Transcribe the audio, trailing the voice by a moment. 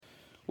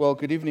Well,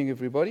 good evening,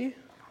 everybody,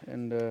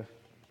 and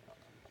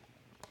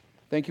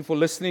thank you for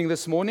listening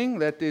this morning.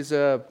 That is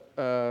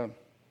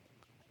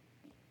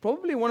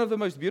probably one of the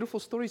most beautiful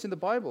stories in the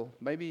Bible.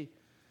 Maybe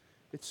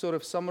it sort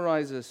of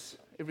summarizes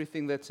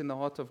everything that's in the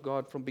heart of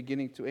God from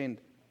beginning to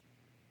end.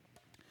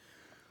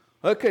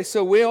 Okay,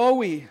 so where are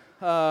we?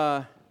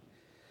 The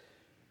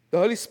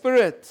Holy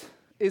Spirit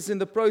is in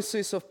the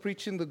process of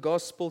preaching the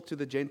gospel to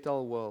the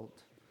Gentile world.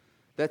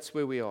 That's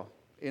where we are,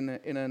 in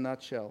a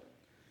nutshell.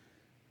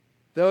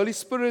 The Holy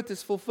Spirit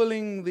is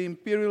fulfilling the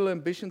imperial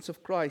ambitions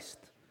of Christ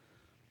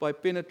by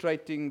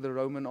penetrating the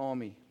Roman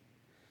army.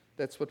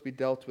 That's what we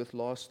dealt with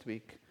last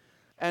week.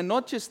 And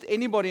not just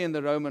anybody in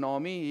the Roman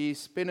army,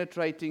 he's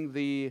penetrating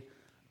the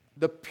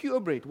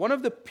purebred, one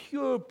of the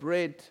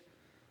purebred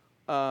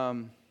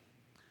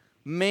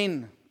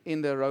men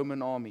in the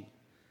Roman army,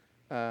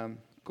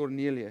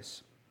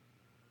 Cornelius.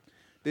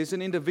 There's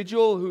an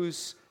individual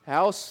whose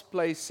house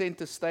plays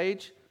center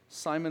stage,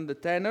 Simon the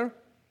Tanner.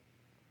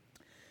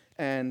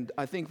 And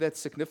I think that's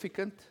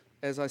significant,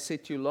 as I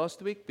said to you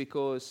last week,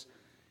 because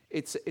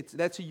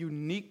that's a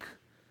unique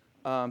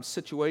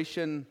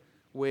situation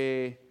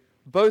where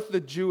both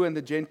the Jew and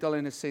the Gentile,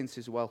 in a sense,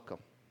 is welcome.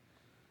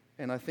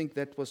 And I think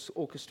that was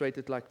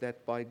orchestrated like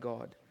that by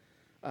God.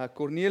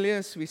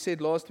 Cornelius, we said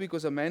last week,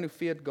 was a man who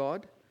feared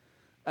God,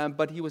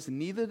 but he was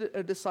neither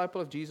a disciple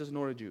of Jesus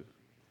nor a Jew.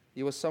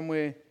 He was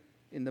somewhere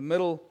in the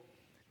middle,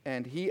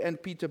 and he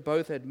and Peter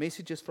both had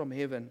messages from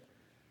heaven.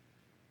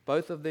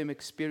 Both of them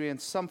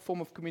experienced some form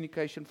of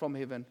communication from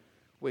heaven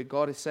where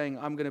God is saying,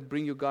 I'm going to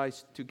bring you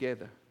guys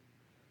together.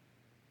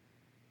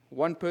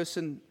 One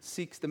person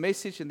seeks the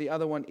message and the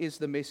other one is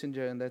the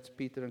messenger, and that's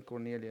Peter and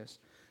Cornelius.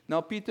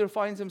 Now Peter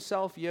finds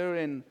himself here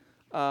in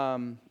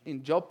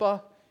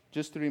Joppa.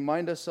 Just to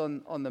remind us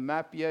on the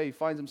map here, he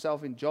finds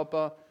himself in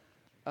Joppa.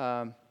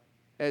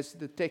 As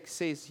the text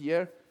says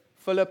here,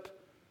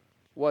 Philip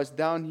was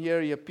down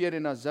here. He appeared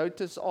in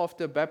Azotus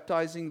after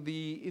baptizing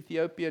the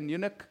Ethiopian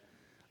eunuch.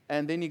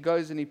 And then he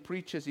goes and he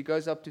preaches. He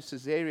goes up to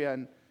Caesarea,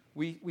 and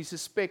we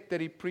suspect that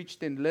he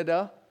preached in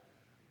Lydda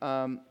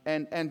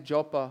and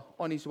Joppa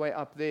on his way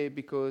up there,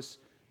 because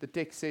the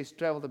text says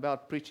traveled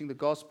about preaching the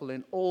gospel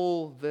in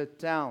all the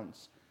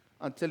towns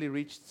until he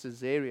reached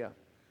Caesarea.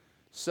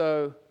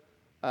 So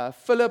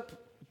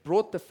Philip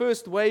brought the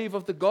first wave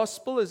of the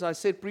gospel, as I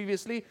said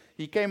previously.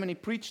 He came and he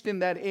preached in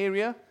that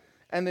area.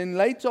 And then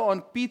later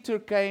on, Peter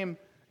came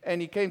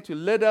and he came to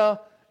Lydda,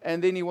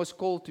 and then he was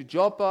called to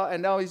Joppa,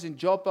 and now he's in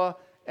Joppa.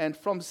 And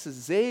from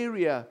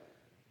Caesarea,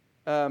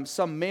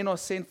 some men are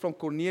sent from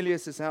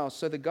Cornelius' house.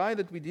 So the guy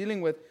that we're dealing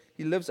with,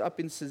 he lives up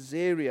in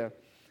Caesarea.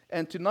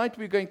 And tonight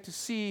we're going to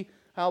see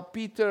how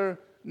Peter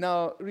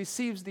now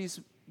receives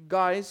these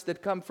guys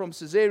that come from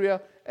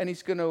Caesarea, and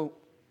he's going to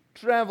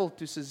travel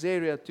to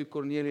Caesarea to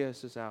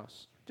Cornelius'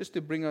 house, just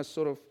to bring us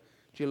sort of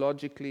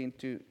geologically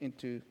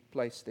into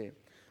place there.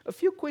 A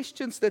few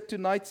questions that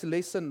tonight's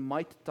lesson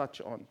might touch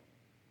on.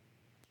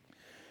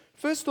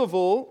 First of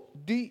all,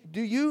 do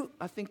you,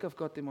 I think I've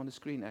got them on the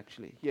screen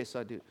actually. Yes,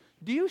 I do.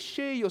 Do you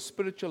share your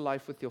spiritual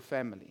life with your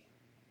family?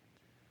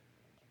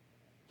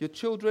 Your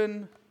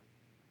children,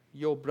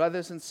 your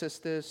brothers and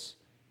sisters,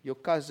 your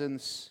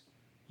cousins,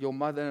 your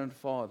mother and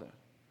father?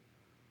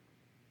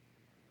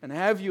 And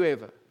have you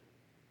ever?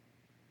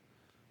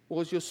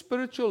 Or is your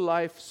spiritual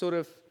life sort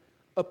of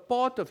a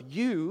part of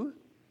you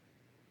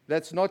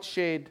that's not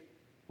shared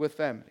with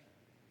family?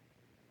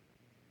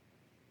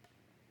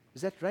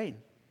 Is that rain?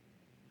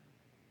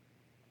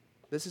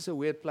 This is a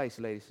weird place,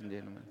 ladies and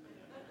gentlemen.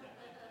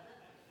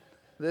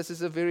 This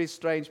is a very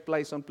strange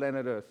place on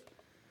planet Earth.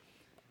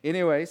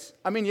 Anyways,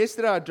 I mean,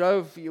 yesterday I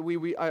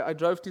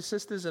drove to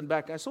Sisters and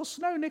back. I saw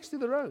snow next to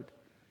the road.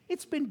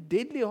 It's been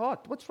deadly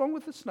hot. What's wrong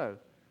with the snow?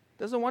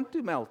 Doesn't want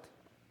to melt.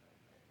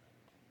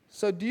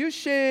 So do you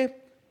share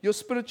your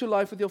spiritual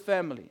life with your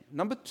family?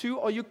 Number 2,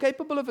 are you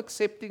capable of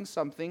accepting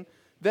something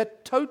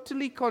that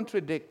totally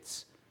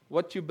contradicts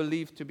what you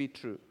believe to be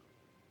true?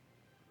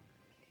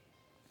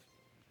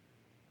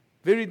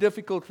 Very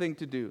difficult thing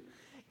to do.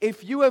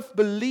 If you have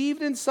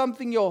believed in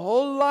something your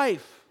whole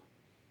life,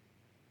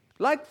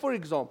 like for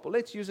example,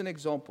 let's use an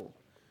example.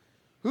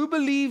 Who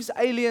believes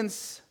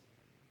aliens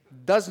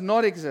does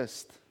not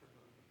exist?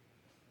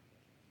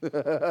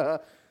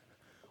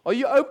 Are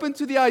you open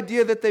to the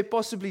idea that they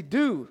possibly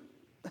do?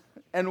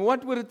 And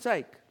what would it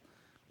take?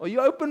 Are you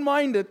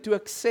open-minded to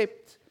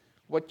accept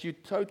what you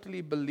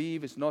totally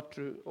believe is not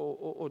true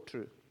or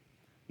true?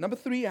 Number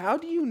 3, how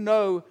do you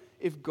know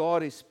if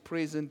God is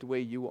present where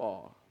you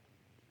are?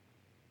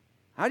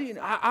 How do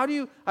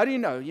you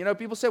know? You know,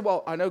 people say,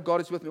 well, I know God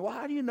is with me. Well,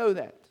 how do you know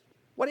that?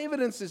 What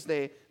evidence is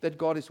there that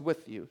God is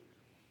with you?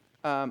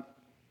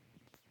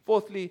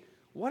 Fourthly,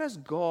 what does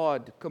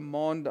God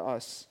command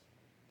us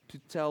to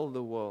tell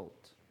the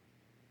world?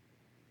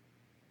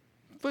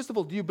 First of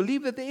all, do you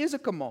believe that there is a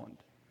command?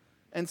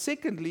 And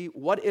secondly,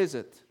 what is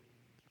it?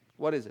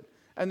 What is it?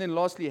 And then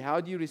lastly,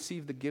 how do you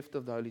receive the gift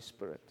of the Holy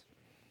Spirit?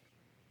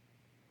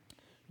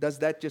 Does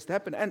that just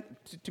happen? And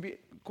to be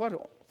quite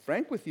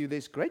frank with you,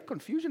 there's great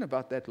confusion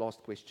about that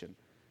last question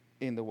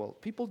in the world.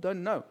 People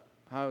don't know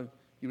how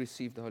you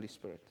receive the Holy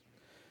Spirit.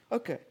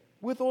 Okay,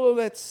 with all of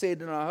that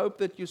said, and I hope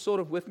that you're sort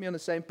of with me on the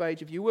same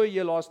page. If you were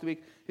here last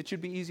week, it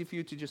should be easy for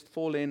you to just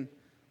fall in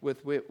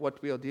with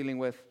what we are dealing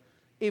with.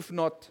 If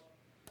not,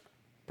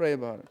 pray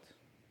about it.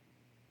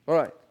 All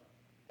right,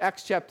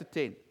 Acts chapter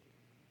 10,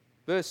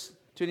 verse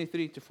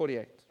 23 to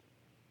 48.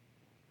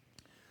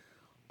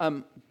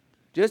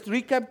 Just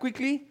recap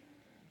quickly.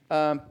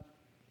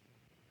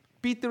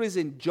 Peter is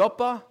in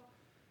Joppa.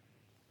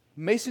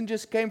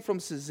 Messengers came from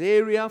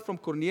Caesarea, from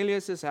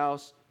Cornelius'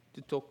 house,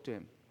 to talk to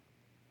him.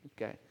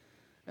 Okay.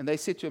 And they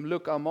said to him,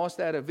 look, our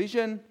master had a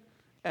vision,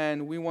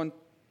 and we want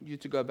you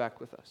to go back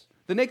with us.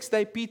 The next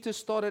day, Peter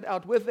started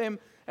out with them,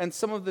 and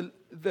some of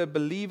the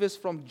believers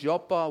from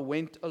Joppa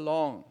went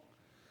along.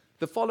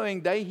 The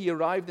following day, he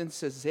arrived in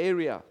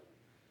Caesarea.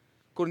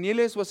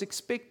 Cornelius was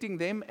expecting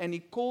them, and he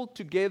called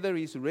together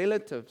his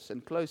relatives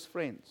and close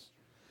friends.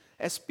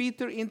 As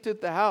Peter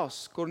entered the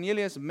house,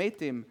 Cornelius met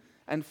him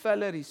and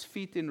fell at his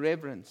feet in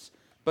reverence.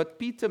 But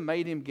Peter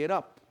made him get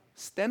up.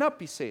 Stand up,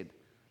 he said.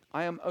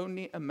 I am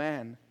only a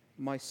man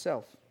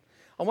myself.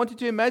 I want you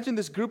to imagine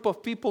this group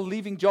of people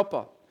leaving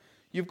Joppa.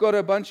 You've got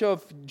a bunch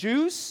of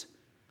Jews,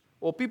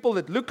 or people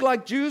that look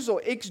like Jews,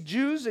 or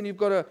ex-Jews, and you've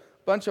got a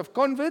bunch of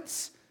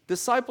converts,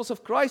 disciples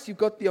of Christ. You've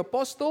got the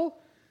apostle,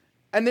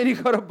 and then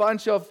you've got a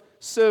bunch of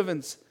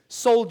servants,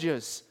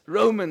 soldiers,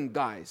 Roman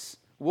guys,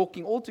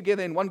 walking all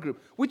together in one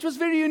group, which was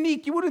very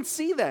unique. You wouldn't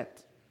see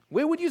that.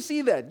 Where would you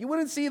see that? You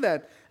wouldn't see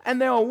that.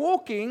 And they are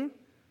walking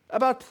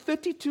about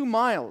 32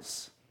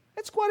 miles.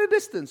 That's quite a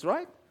distance,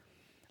 right?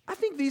 I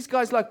think these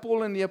guys like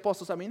Paul and the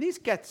apostles, these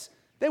cats,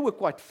 they were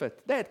quite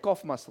fit. They had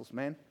calf muscles,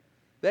 man.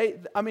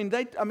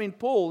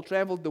 Paul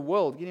traveled the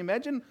world. Can you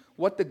imagine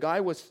what the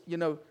guy was,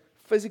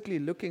 physically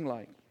looking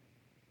like?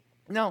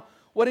 Now,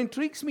 what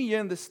intrigues me here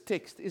in this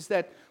text is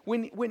that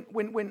when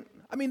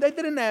they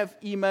didn't have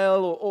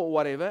email or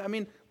whatever.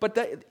 But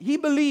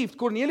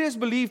Cornelius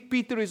believed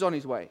Peter is on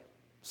his way.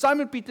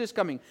 Simon Peter is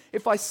coming.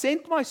 If I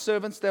sent my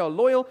servants, they are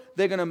loyal,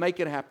 they're going to make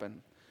it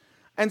happen.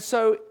 And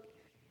so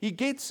he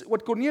gets,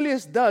 what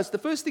Cornelius does, the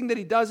first thing that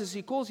he does is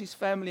he calls his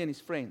family and his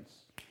friends,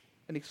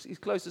 and his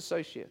close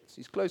associates,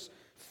 his close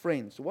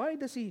friends. Why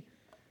does he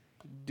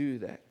do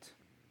that?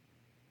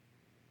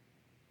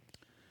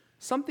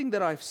 Something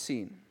that I've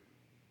seen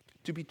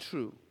to be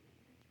true.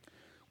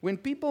 When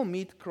people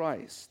meet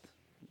Christ,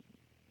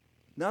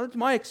 now that's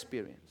my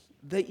experience,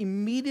 they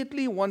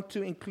immediately want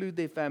to include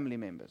their family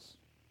members,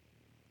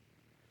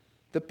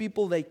 the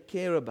people they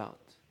care about.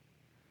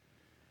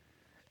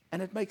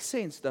 And it makes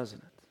sense,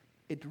 doesn't it?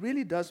 It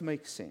really does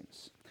make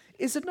sense.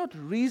 Is it not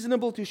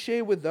reasonable to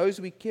share with those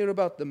we care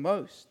about the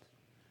most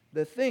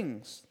the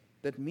things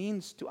that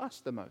means to us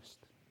the most?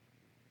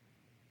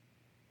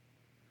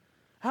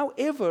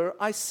 However,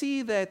 I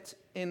see that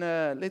in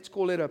let's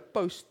call it a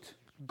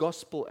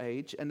post-gospel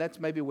age, and that's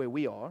maybe where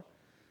we are,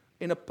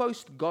 in a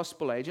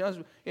post-gospel age,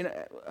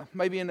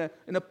 maybe in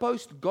a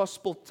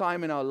post-gospel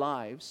time in our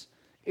lives,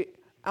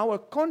 our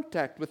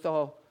contact with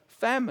our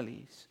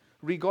families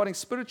regarding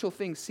spiritual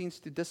things seems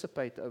to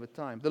dissipate over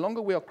time. The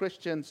longer we are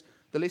Christians,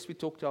 the less we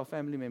talk to our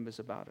family members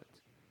about it.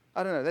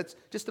 I don't know, that's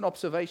just an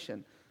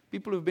observation.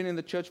 People who've been in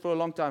the church for a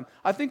long time.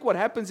 I think what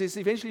happens is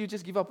eventually you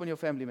just give up on your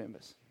family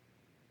members.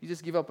 You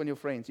just give up on your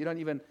friends. You don't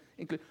even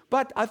include.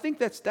 But I think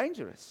that's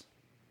dangerous.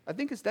 I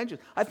think it's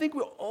dangerous. I think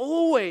we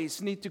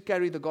always need to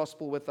carry the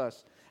gospel with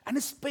us. And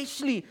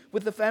especially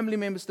with the family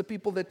members, the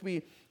people that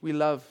we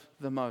love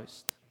the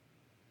most.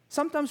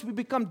 Sometimes we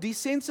become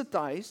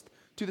desensitized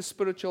to the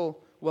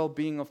spiritual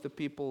well-being of the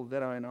people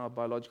that are in our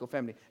biological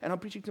family. And I'm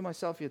preaching to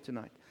myself here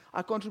tonight.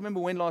 I can't remember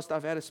when last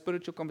I've had a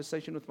spiritual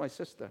conversation with my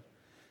sister.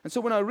 And so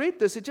when I read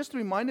this, it just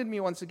reminded me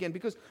once again,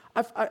 because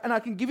I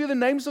can give you the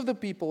names of the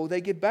people,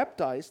 they get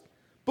baptized.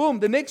 Boom,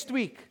 the next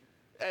week,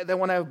 they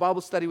want to have a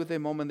Bible study with their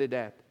mom and their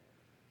dad.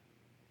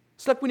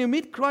 It's like when you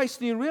meet Christ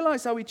and you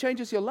realize how He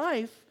changes your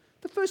life,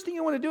 the first thing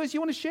you want to do is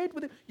you want to share it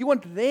with them. You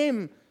want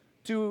them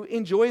to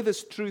enjoy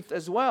this truth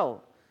as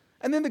well.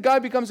 And then the guy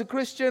becomes a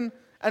Christian,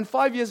 and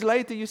 5 years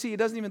later, you see, he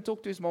doesn't even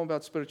talk to his mom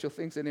about spiritual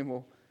things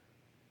anymore.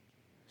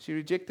 She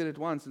rejected it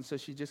once, and so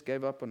she just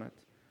gave up on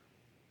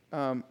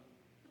it.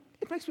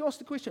 It makes me ask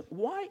the question,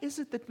 why is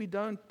it that we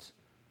don't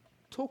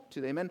talk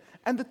to them?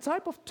 And the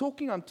type of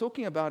talking I'm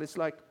talking about is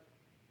like,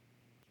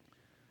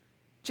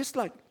 just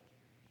like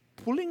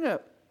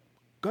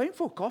going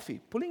for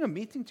coffee, pulling a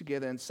meeting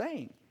together and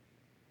saying,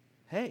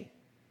 hey,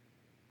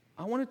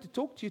 I wanted to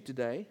talk to you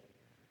today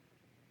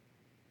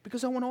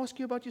because I want to ask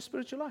you about your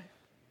spiritual life.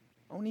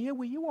 I want to hear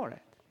where you are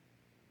at.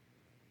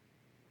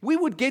 We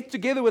would get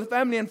together with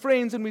family and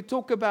friends and we'd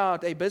talk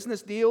about a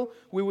business deal.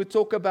 We would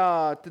talk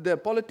about the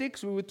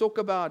politics. We would talk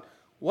about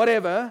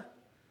whatever.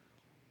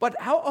 But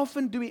how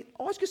often do we,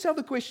 ask yourself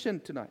the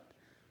question tonight.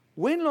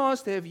 When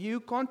last have you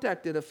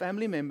contacted a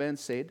family member and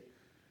said,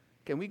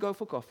 can we go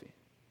for coffee?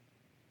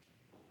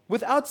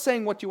 Without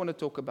saying what you want to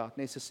talk about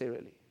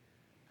necessarily.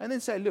 And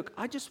then say, look,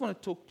 I just want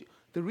to talk to you.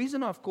 The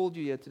reason I've called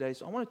you here today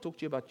is I want to talk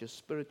to you about your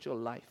spiritual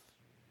life,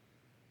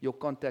 your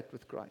contact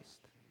with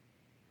Christ.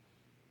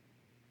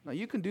 Now,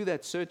 you can do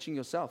that searching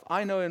yourself.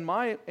 I know in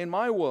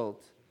my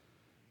world,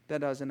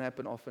 that doesn't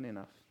happen often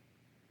enough.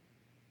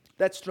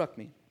 That struck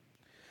me.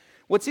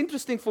 What's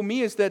interesting for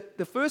me is that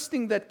the first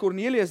thing that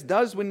Cornelius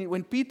does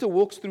when Peter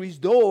walks through his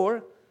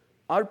door,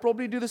 I'll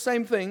probably do the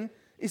same thing,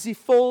 is he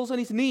falls on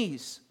his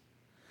knees.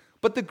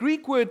 But the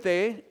Greek word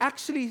there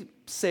actually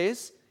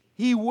says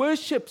he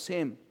worships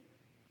him.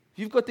 If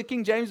you've got the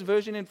King James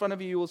Version in front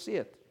of you, you will see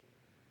it.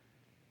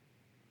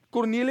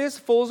 Cornelius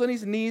falls on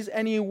his knees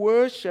and he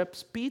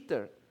worships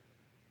Peter.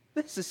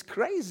 This is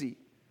crazy.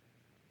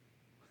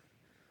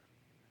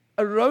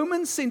 A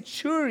Roman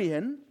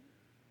centurion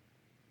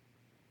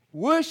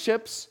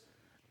worships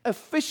a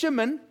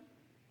fisherman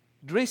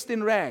dressed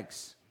in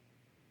rags.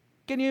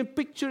 Can you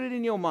picture it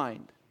in your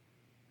mind?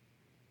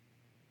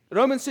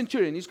 Roman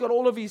centurion, he's got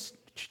all of his,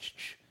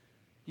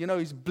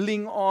 his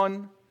bling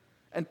on.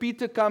 And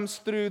Peter comes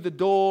through the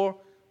door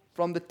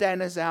from the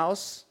tanner's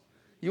house.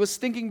 He was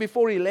thinking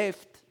before he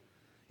left.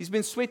 He's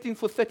been sweating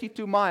for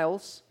 32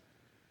 miles.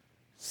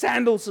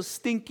 Sandals are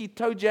stinky,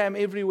 toe jam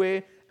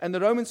everywhere. And the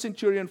Roman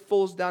centurion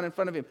falls down in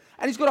front of him.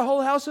 And he's got a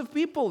whole house of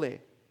people there,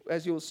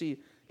 as you'll see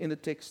in the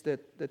text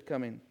that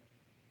come in.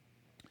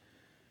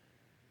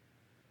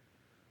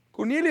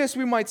 Cornelius,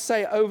 we might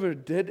say,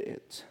 overdid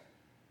it.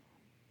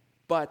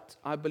 But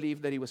I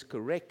believe that he was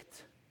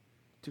correct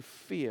to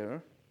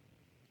fear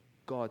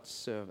God's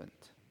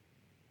servant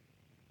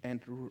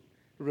and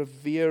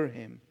revere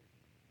him.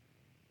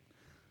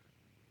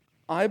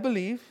 I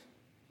believe,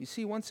 you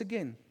see, once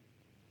again,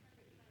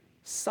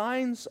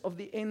 signs of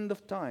the end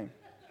of time.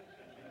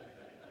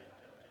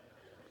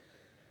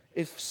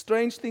 If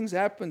strange things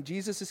happen,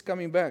 Jesus is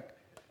coming back.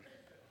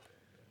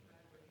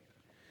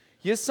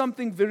 Here's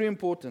something very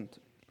important.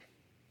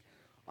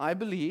 I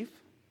believe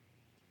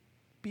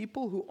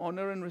people who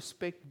honor and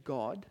respect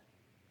God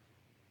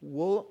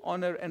will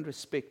honor and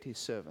respect his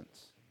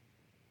servants.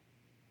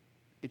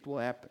 It will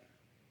happen.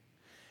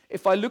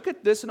 If I look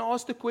at this and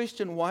ask the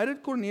question, why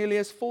did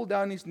Cornelius fall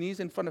down his knees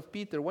in front of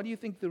Peter? What do you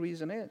think the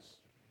reason is?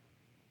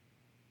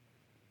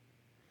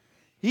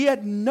 He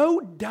had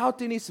no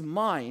doubt in his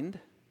mind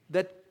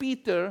that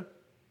Peter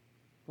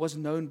was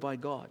known by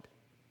God.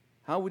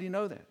 How would he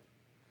know that?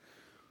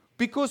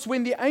 Because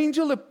when the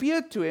angel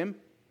appeared to him,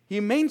 he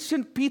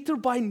mentioned Peter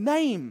by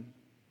name.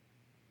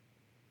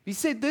 He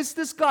said,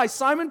 this guy,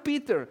 Simon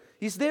Peter,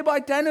 he's there by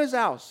Tanner's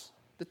house,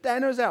 the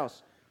Tanner's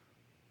house.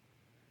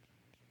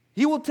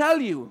 He will tell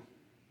you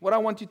what I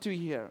want you to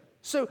hear.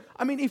 So,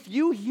 if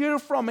you hear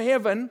from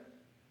heaven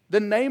the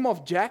name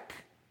of Jack,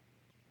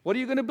 what are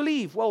you going to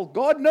believe? Well,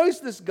 God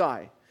knows this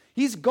guy.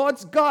 He's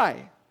God's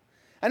guy.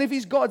 And if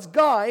he's God's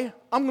guy,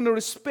 I'm going to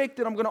respect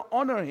and I'm going to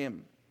honor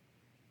him.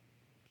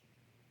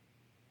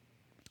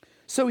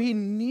 So he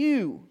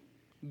knew,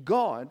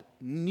 God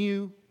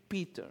knew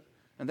Peter.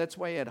 And that's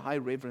why he had high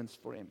reverence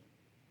for him.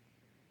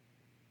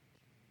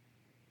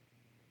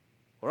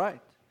 All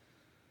right.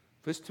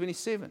 Verse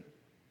 27.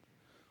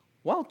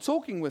 While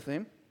talking with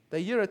him,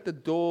 they hear at the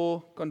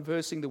door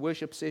conversing. The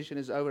worship session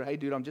is over. Hey,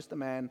 dude, I'm just a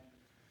man.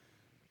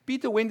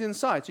 Peter went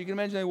inside. So you can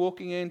imagine they're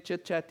walking in,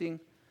 chit-chatting,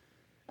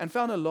 and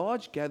found a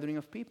large gathering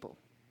of people.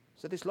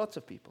 So there's lots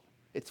of people.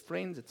 It's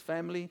friends, it's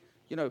family.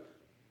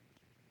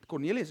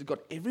 Cornelius has got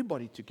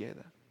everybody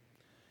together.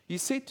 He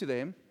said to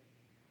them,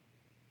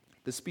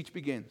 the speech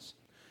begins.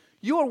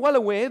 You are well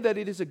aware that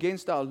it is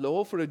against our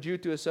law for a Jew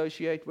to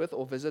associate with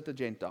or visit a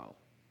Gentile.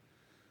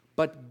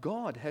 But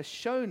God has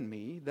shown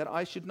me that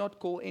I should not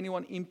call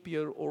anyone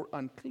impure or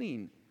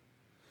unclean.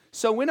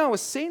 So when I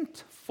was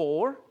sent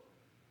for,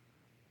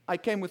 I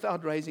came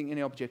without raising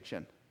any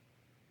objection.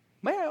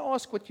 May I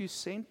ask what you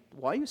sent?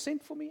 Why you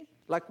sent for me?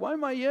 Like, why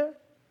am I here?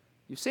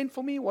 You sent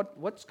for me?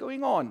 What's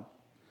going on?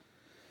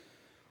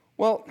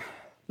 Well,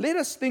 let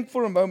us think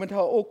for a moment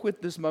how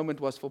awkward this moment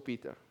was for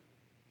Peter.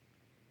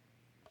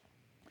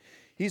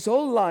 His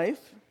whole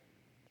life,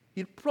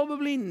 he'd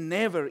probably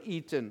never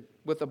eaten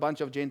with a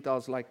bunch of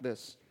Gentiles like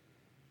this,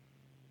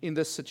 in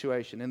this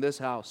situation, in this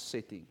house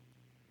setting.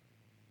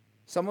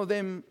 Some of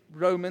them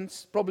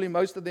Romans, probably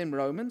most of them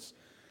Romans,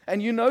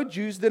 and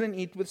Jews didn't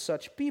eat with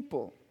such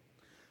people.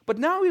 But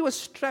now he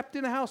was trapped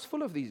in a house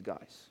full of these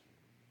guys.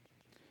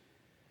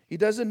 He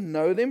doesn't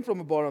know them from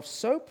a bar of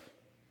soap.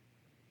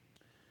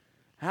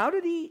 How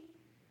did he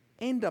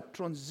end up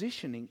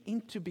transitioning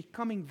into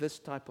becoming this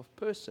type of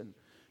person?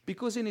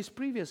 Because in his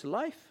previous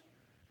life,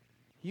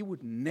 he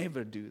would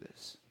never do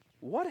this.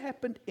 What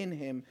happened in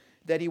him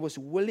that he was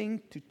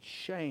willing to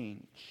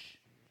change?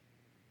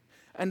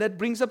 And that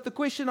brings up the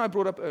question I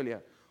brought up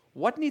earlier.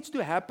 What needs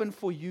to happen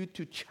for you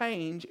to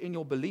change in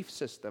your belief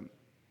system?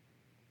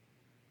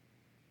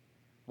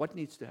 What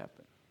needs to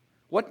happen?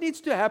 What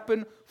needs to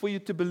happen for you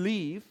to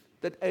believe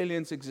that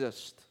aliens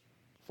exist,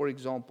 for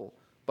example?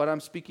 But I'm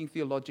speaking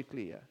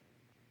theologically here.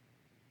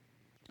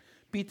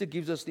 Peter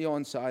gives us the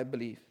answer, I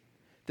believe.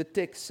 The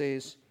text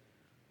says,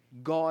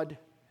 God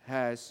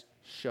has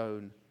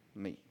shown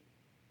me.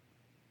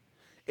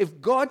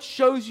 If God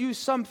shows you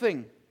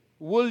something,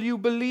 will you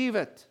believe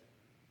it?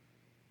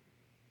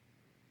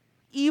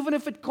 Even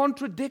if it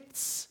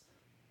contradicts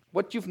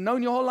what you've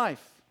known your whole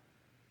life.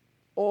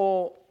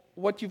 or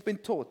what you've been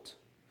taught.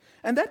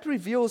 And that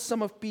reveals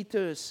some of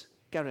Peter's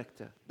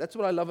character. That's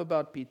what I love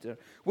about Peter.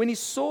 When he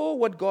saw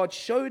what God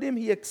showed him,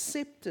 he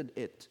accepted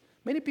it.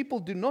 Many people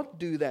do not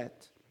do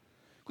that.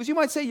 Because you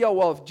might say, yeah,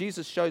 well, if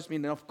Jesus shows me,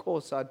 then of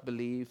course I'd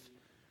believe.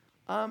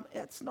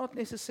 It's not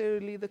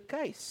necessarily the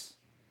case.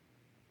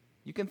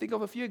 You can think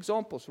of a few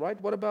examples, right?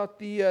 What about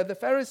the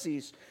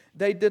Pharisees?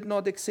 They did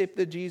not accept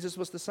that Jesus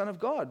was the Son of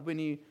God when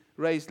he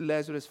raised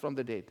Lazarus from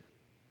the dead.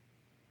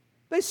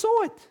 They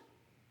saw it.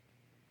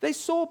 They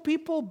saw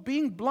people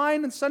being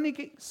blind and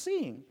suddenly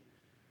seeing.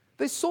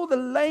 They saw the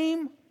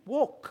lame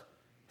walk.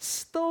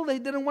 Still, they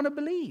didn't want to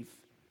believe.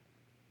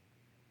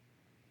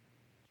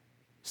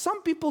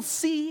 Some people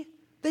see,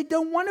 they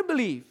don't want to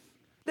believe.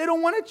 They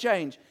don't want to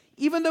change,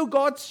 even though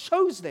God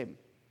shows them.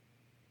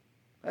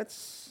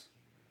 That's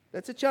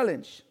a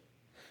challenge.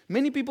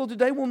 Many people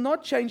today will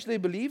not change their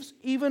beliefs,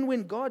 even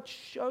when God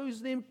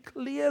shows them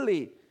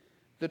clearly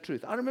the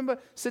truth. I remember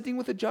sitting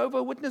with a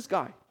Jehovah's Witness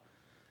guy,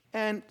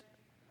 and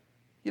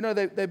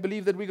they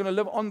believe that we're going to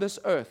live on this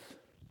earth.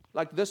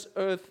 Like this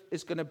earth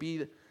is going to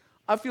be...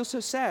 I feel so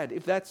sad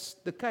if that's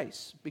the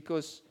case,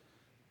 because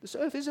this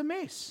earth is a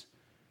mess.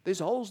 There's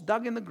holes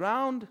dug in the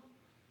ground.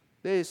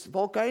 There's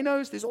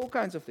volcanoes. There's all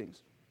kinds of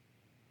things.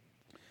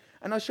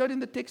 And I showed him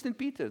the text in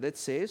Peter that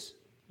says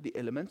the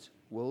elements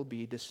will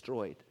be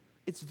destroyed.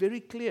 It's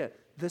very clear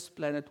this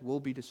planet will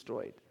be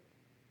destroyed.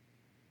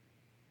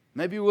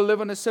 Maybe we'll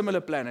live on a similar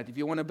planet, if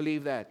you want to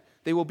believe that.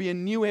 There will be a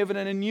new heaven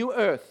and a new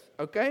earth,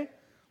 okay?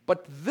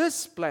 But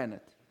this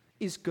planet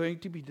is going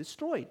to be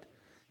destroyed.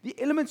 The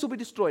elements will be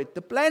destroyed.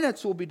 The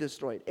planets will be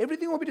destroyed.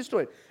 Everything will be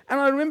destroyed. And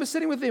I remember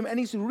sitting with him, and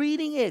he's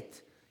reading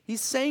it.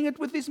 He's saying it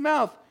with his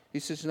mouth. He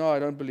says, no, I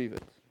don't believe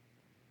it.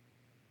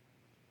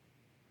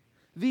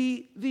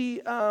 The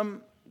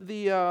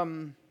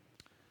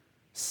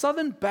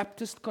Southern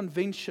Baptist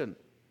Convention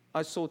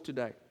I saw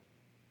today,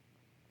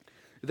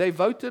 they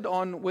voted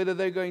on whether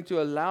they're going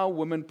to allow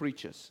women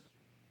preachers.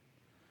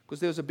 Because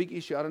there was a big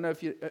issue. I don't know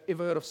if you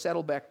ever heard of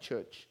Saddleback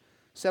Church.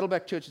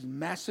 Saddleback Church is a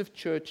massive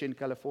church in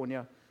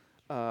California.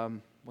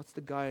 What's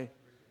the guy?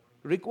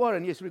 Rick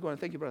Warren. Yes, Rick Warren.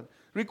 Thank you, brother.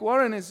 Rick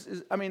Warren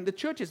is the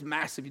church is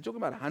massive. You're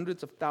talking about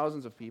hundreds of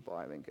thousands of people,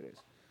 I think it is.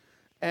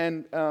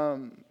 And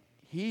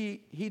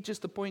he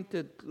just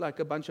appointed like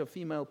a bunch of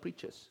female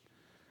preachers.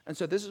 And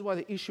so this is why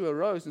the issue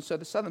arose. And so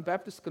the Southern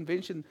Baptist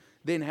Convention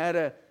then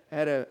they're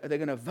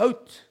going to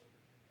vote.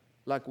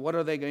 Like, what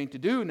are they going to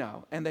do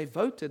now? And they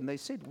voted and they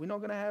said, we're not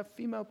going to have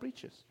female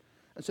preachers.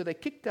 And so they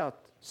kicked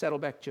out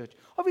Saddleback Church.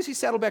 Obviously,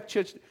 Saddleback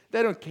Church,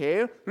 they don't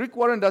care. Rick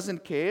Warren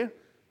doesn't care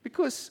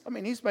because,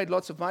 he's made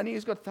lots of money.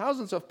 He's got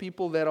thousands of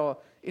people that are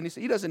in his...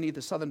 He doesn't need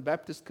the Southern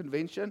Baptist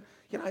Convention.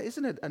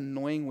 Isn't it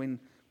annoying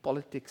when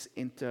politics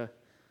enter,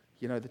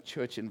 the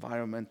church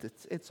environment?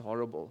 It's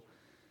horrible.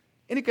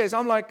 In any case,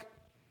 I'm like,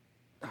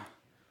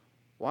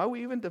 why are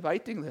we even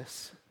debating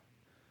this?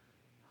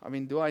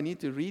 Do I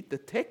need to read the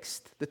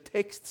text? The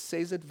text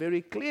says it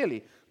very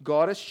clearly.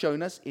 God has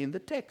shown us in the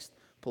text.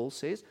 Paul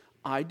says,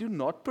 I do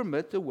not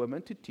permit a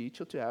woman to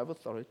teach or to have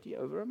authority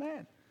over a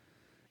man.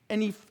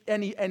 And he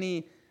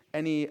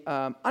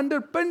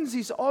underpins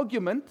his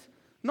argument,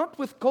 not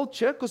with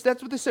culture, because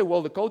that's what they say,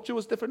 well, the culture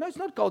was different. No, it's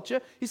not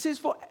culture. He says,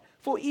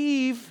 for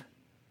Eve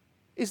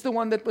is the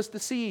one that was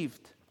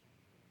deceived.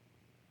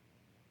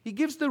 He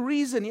gives the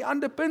reason, he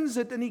underpins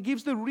it, and he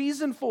gives the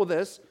reason for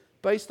this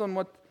based on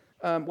what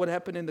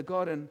happened in the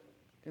Garden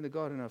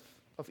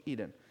of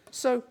Eden.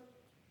 So,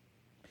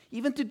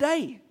 even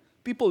today,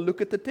 people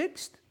look at the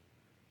text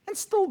and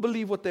still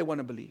believe what they want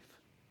to believe.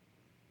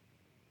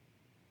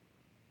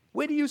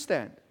 Where do you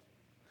stand?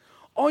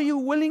 Are you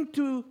willing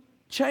to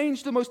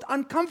change the most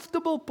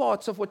uncomfortable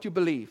parts of what you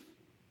believe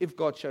if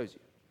God shows you?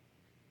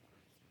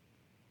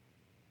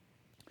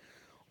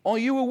 Are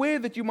you aware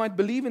that you might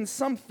believe in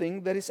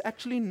something that is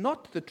actually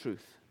not the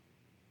truth?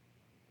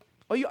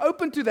 Are you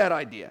open to that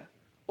idea?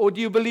 Or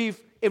do you believe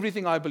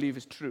everything I believe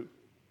is true?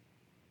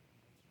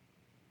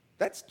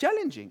 That's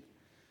challenging.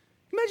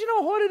 Imagine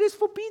how hard it is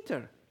for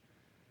Peter.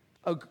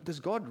 Oh, does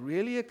God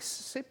really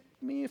accept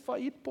me if I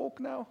eat pork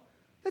now?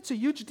 That's a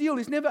huge deal.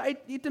 He's never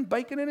eaten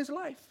bacon in his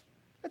life.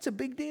 That's a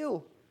big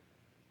deal.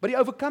 But he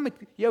overcame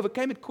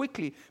it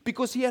quickly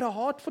because he had a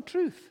heart for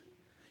truth.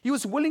 He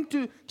was willing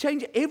to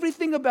change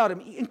everything about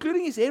him,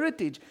 including his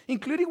heritage,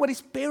 including what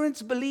his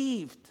parents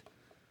believed.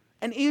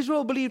 And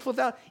Israel believed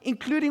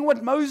including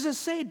what Moses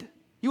said.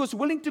 He was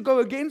willing to go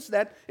against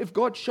that if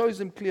God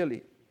shows him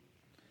clearly.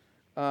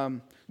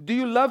 Do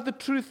you love the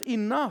truth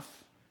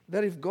enough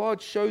that if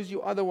God shows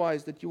you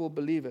otherwise, that you will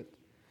believe it?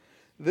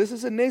 This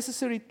is a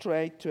necessary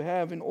trait to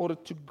have in order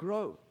to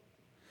grow.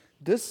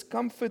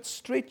 Discomfort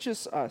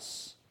stretches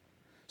us.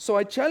 So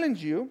I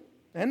challenge you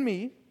and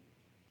me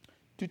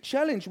to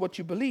challenge what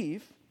you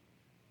believe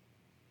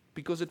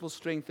because it will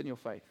strengthen your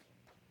faith.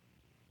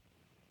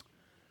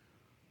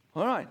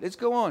 All right, let's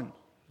go on.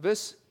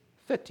 Verse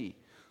 30.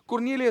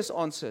 Cornelius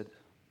answered.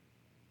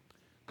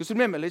 Because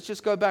remember, let's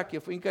just go back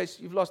here in case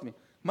you've lost me.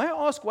 May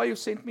I ask why you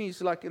sent me?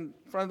 He's like in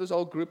front of this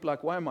whole group,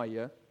 like, why am I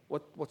here?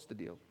 What's the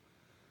deal?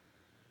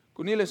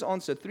 Cornelius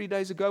answered, 3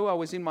 days ago I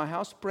was in my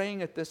house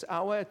praying at this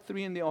hour at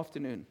 3 in the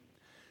afternoon.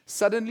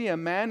 Suddenly a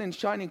man in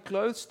shining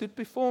clothes stood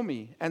before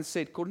me and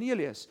said,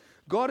 Cornelius,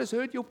 God has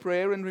heard your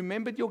prayer and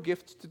remembered your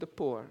gift to the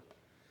poor.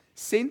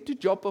 Send to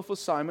Joppa for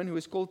Simon, who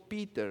is called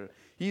Peter.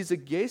 He is a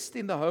guest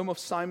in the home of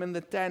Simon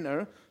the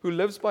tanner, who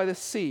lives by the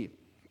sea.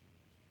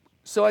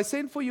 So I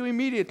sent for you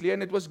immediately,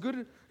 and it was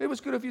good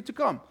of you to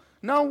come.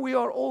 Now we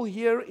are all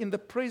here in the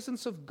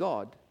presence of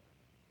God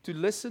to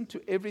listen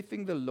to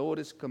everything the Lord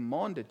has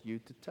commanded you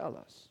to tell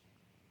us.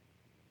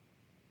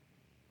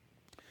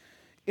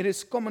 It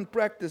is common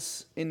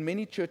practice in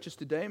many churches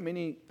today,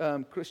 many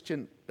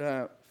Christian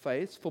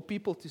faiths, for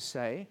people to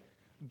say,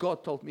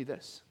 God told me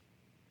this.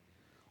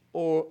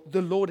 Or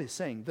the Lord is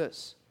saying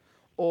this.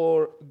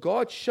 Or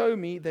God show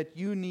me that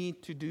you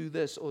need to do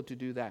this or to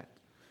do that.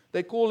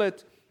 They call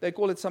it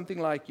something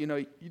like,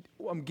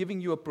 I'm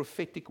giving you a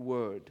prophetic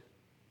word.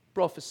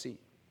 Prophecy.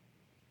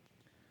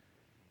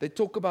 They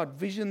talk about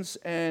visions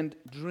and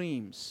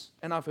dreams.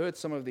 And I've heard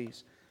some of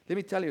these. Let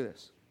me tell you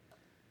this.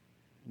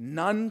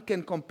 None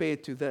can compare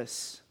to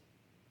this.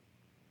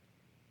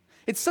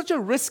 It's such a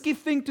risky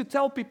thing to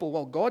tell people,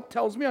 well, God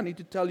tells me I need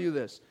to tell you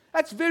this.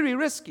 That's very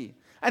risky.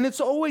 And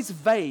it's always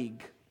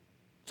vague.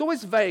 It's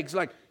always vague. It's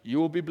like, you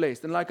will be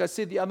blessed. And like I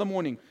said the other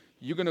morning,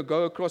 you're going to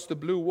go across the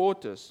blue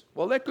waters.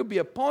 Well, that could be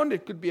a pond.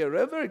 It could be a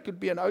river. It could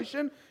be an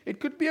ocean. It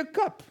could be a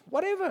cup.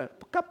 Whatever.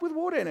 A cup with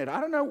water in it.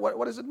 I don't know.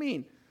 What does it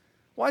mean?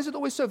 Why is it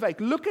always so vague?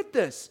 Look at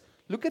this.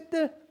 Look at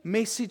the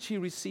message he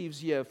receives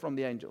here from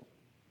the angel.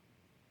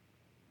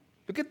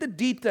 Look at the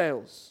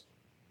details.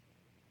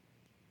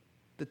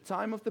 The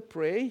time of the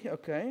prayer,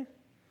 okay.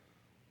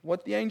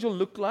 What the angel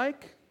looked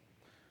like.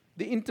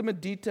 The intimate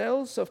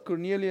details of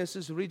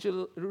Cornelius'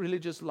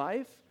 religious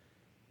life,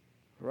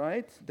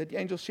 right, that the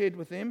angel shared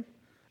with him.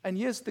 And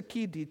here's the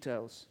key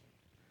details.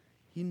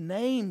 He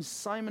names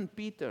Simon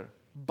Peter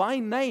by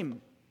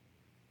name.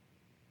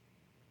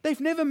 They've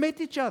never met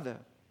each other.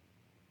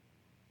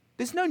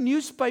 There's no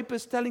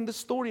newspapers telling the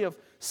story of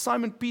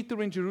Simon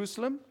Peter in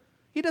Jerusalem.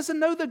 He doesn't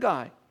know the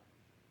guy.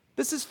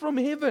 This is from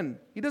heaven.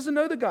 He doesn't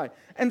know the guy.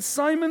 And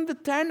Simon the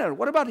tanner,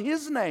 what about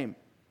his name?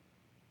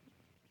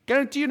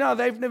 Guarantee you now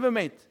they've never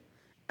met.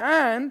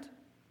 And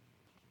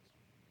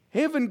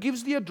heaven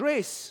gives the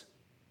address.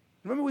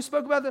 Remember we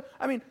spoke about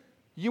that?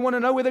 You want to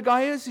know where the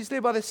guy is? He's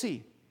there by the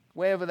sea,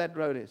 wherever that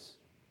road is.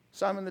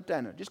 Simon the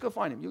tanner. Just go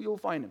find him. You'll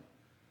find him.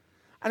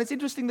 And it's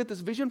interesting that this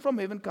vision from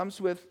heaven comes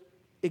with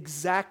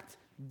exact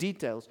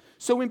details.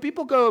 So when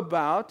people go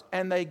about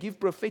and they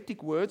give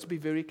prophetic words, be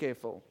very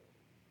careful.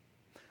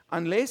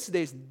 Unless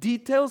there's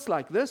details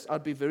like this,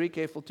 I'd be very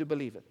careful to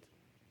believe it.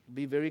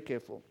 Be very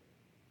careful.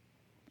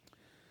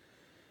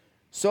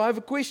 So I have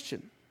a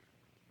question.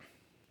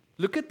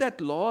 Look at that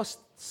last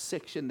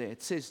section there.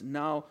 It says,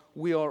 now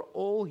we are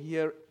all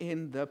here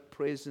in the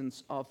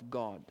presence of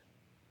God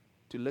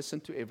to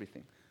listen to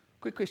everything.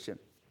 Quick question.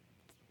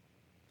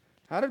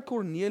 How did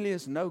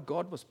Cornelius know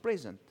God was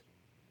present?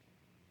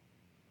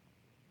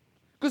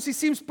 Because he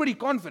seems pretty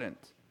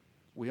confident.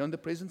 We're in the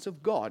presence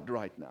of God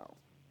right now.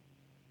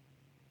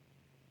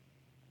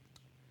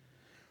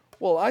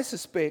 Well, I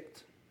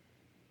suspect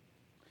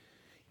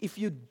if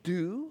you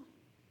do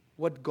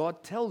what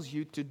God tells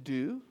you to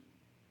do,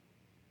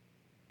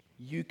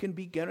 you can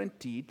be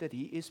guaranteed that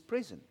He is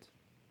present.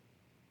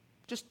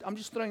 I'm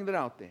just throwing that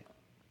out there.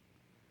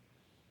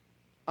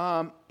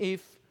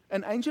 If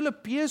an angel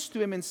appears to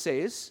him and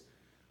says,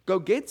 go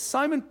get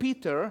Simon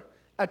Peter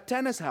at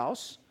Tanner's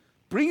house,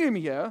 bring him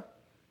here,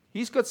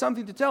 he's got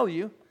something to tell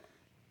you,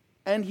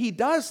 and he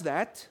does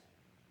that,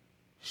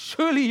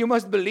 surely you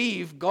must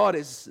believe God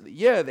is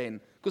here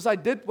then, because I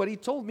did what He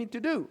told me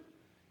to do.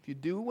 If you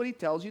do what He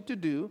tells you to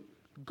do,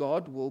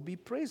 God will be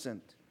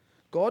present.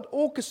 God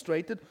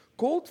orchestrated,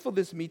 called for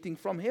this meeting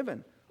from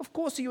heaven. Of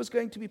course He was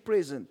going to be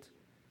present.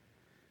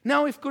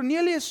 Now, if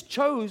Cornelius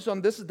chose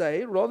on this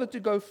day rather to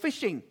go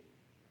fishing,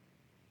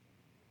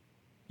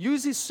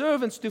 use his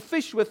servants to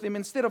fish with him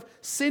instead of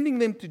sending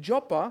them to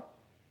Joppa,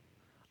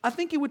 I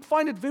think he would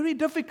find it very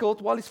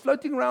difficult while he's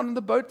floating around in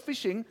the boat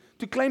fishing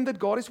to claim that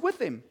God is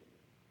with him.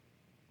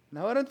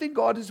 No, I don't think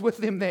God is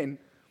with him then.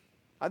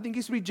 I think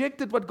he's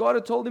rejected what God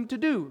had told him to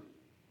do.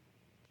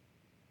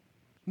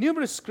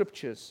 Numerous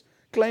scriptures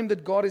claim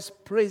that God is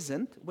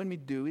present when we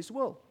do His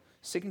will.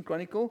 2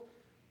 Chronicles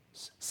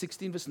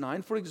 16 verse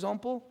 9, for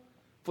example,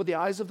 for the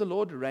eyes of the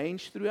Lord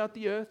range throughout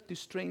the earth to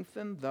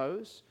strengthen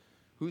those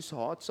whose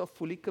hearts are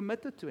fully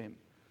committed to Him.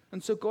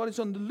 And so God is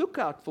on the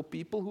lookout for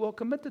people who are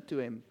committed to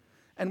Him.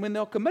 And when they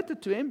are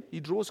committed to Him, He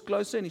draws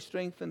closer and He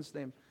strengthens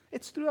them.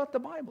 It's throughout the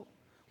Bible.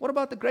 What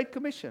about the Great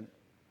Commission?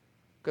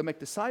 Go make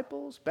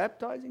disciples,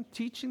 baptizing,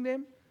 teaching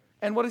them.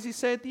 And what does He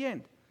say at the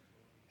end?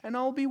 And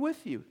I'll be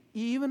with you,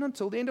 even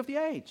until the end of the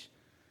age.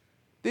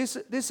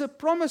 There's a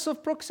promise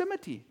of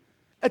proximity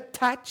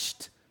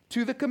attached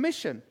to the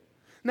commission.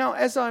 Now,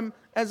 as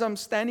I'm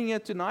standing here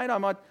tonight,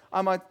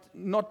 I might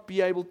not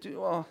be able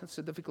to. Oh, it's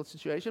a difficult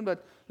situation.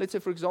 But let's say,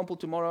 for example,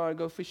 tomorrow I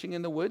go fishing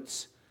in the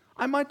woods.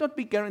 I might not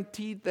be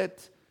guaranteed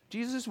that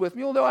Jesus is with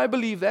me, although I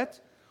believe that.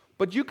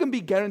 But you can be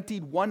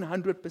guaranteed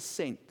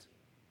 100%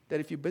 that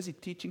if you're busy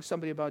teaching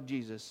somebody about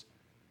Jesus,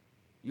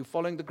 you're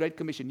following the Great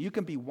Commission, you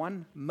can be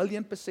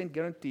 1,000,000%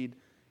 guaranteed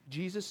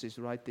Jesus is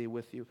right there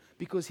with you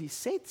because He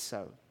said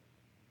so.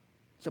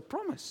 It's a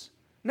promise.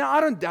 Now, I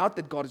don't doubt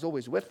that God is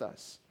always with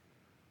us,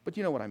 but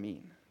you know what I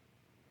mean.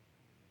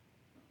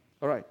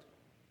 All right.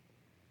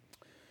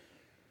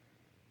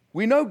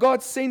 We know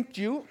God sent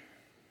you.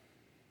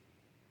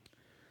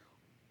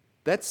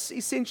 That's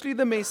essentially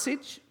the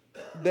message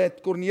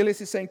that Cornelius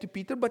is saying to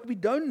Peter, but we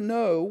don't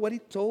know what he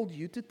told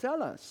you to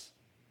tell us.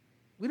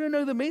 We don't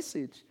know the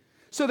message.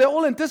 So they're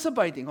all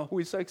anticipating. Oh,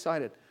 we're so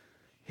excited.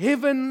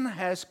 Heaven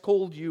has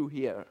called you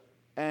here,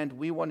 and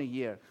we want to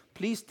hear.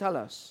 Please tell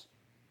us.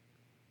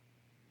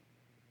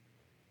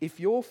 If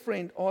your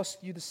friend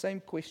asked you the same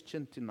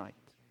question tonight,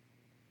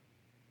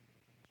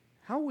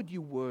 how would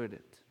you word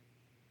it?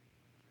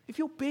 If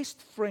your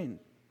best friend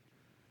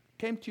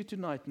came to you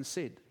tonight and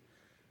said,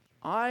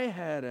 I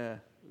had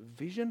a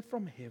vision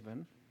from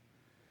heaven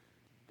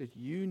that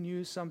you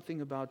knew something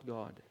about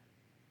God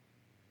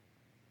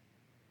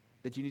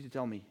that you need to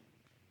tell me,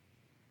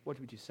 what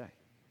would you say?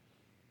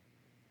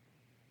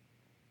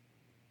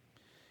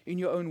 In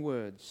your own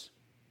words,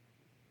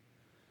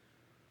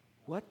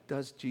 what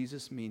does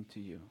Jesus mean to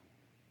you?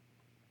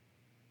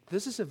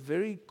 This is a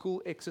very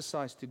cool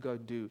exercise to go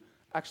do.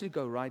 Actually,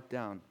 go write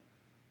down.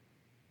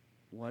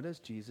 What does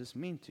Jesus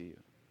mean to you?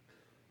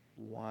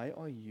 Why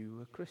are you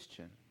a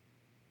Christian?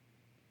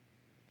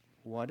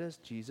 What does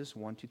Jesus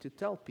want you to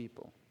tell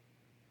people?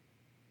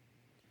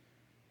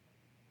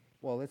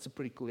 Well, that's a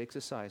pretty cool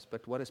exercise,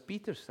 but what does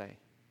Peter say?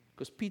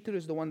 Because Peter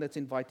is the one that's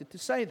invited to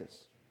say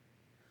this.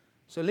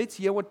 So let's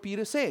hear what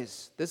Peter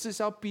says. This is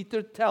how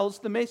Peter tells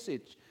the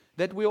message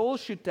that we all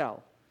should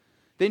tell.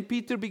 Then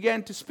Peter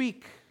began to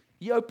speak.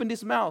 He opened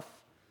his mouth.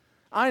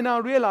 I now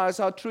realize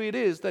how true it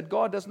is that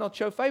God does not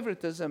show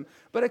favoritism,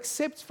 but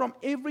accepts from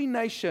every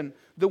nation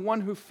the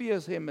one who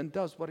fears Him and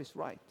does what is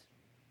right.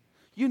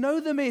 You know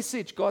the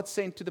message God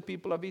sent to the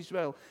people of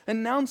Israel,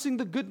 announcing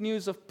the good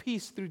news of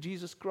peace through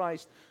Jesus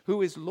Christ,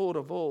 who is Lord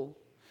of all.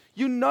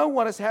 You know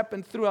what has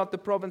happened throughout the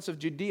province of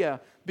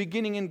Judea,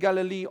 beginning in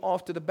Galilee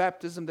after the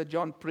baptism that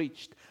John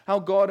preached, how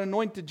God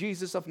anointed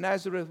Jesus of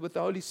Nazareth with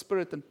the Holy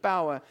Spirit and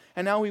power,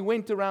 and how He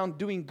went around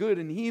doing good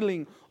and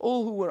healing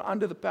all who were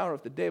under the power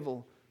of the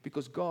devil,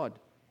 because God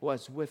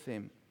was with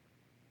Him.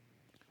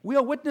 We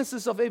are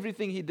witnesses of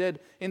everything He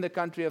did in the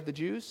country of the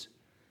Jews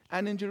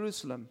and in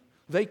Jerusalem.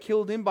 They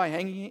killed Him by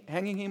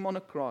hanging Him on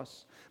a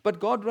cross. But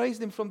God raised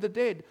Him from the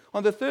dead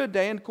on the third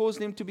day and caused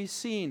Him to be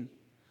seen.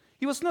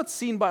 He was not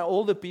seen by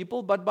all the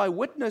people, but by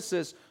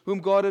witnesses whom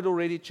God had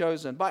already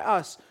chosen, by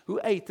us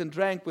who ate and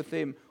drank with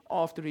Him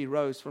after He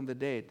rose from the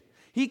dead.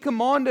 He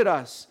commanded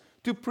us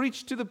to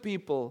preach to the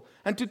people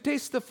and to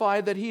testify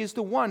that He is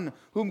the one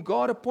whom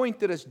God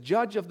appointed as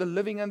judge of the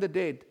living and the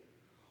dead.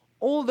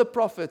 All the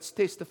prophets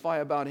testify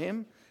about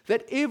Him,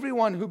 that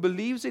everyone who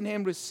believes in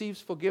Him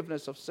receives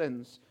forgiveness of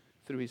sins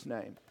through His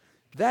name.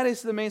 That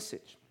is the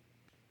message.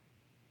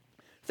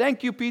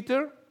 Thank you,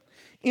 Peter.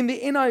 In the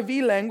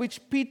NIV language,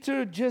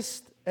 Peter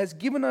just has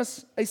given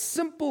us a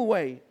simple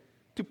way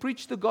to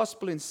preach the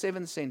gospel in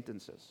 7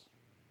 sentences.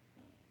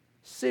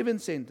 7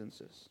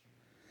 sentences.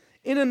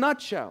 In a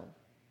nutshell,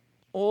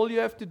 all you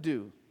have to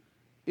do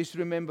is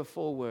remember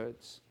 4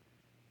 words.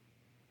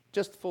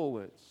 Just 4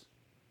 words.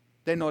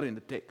 They're not in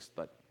the text,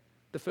 but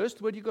the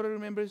first word you've got to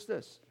remember is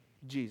this: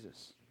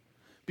 Jesus.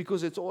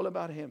 Because it's all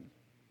about Him.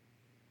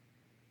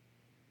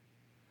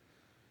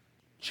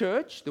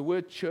 Church, the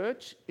word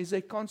church, is a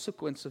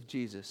consequence of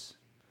Jesus.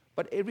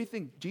 But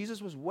everything,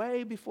 Jesus was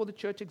way before the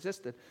church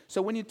existed.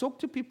 So when you talk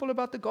to people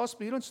about the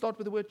gospel, you don't start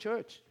with the word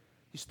church.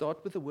 You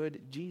start with the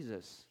word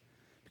Jesus.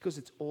 Because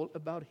it's all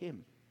about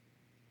Him.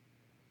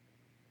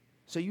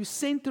 So you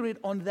center it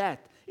on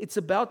that. It's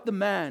about the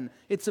man.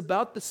 It's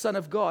about the Son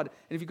of God.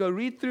 And if you go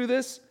read through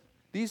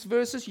these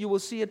verses, you will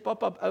see it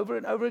pop up over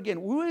and over again.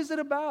 Who is it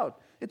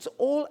about? It's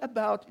all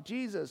about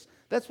Jesus.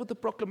 That's what the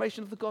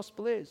proclamation of the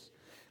gospel is.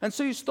 And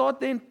so you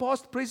start then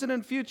past, present,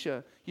 and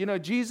future. You know,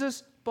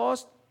 Jesus,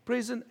 past,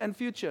 present, and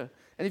future.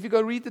 And if you go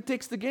read the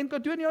text again, go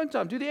do it in your own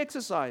time. Do the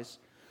exercise.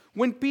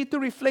 When Peter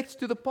reflects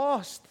to the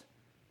past,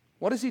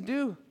 what does he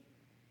do?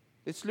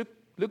 Let's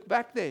look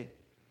back there.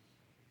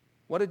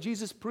 What did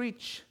Jesus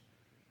preach?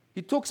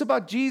 He talks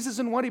about Jesus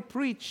and what He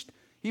preached.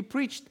 He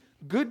preached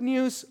good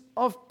news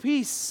of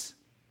peace.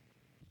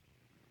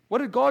 What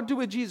did God do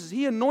with Jesus?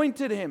 He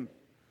anointed Him.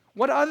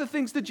 What other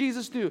things did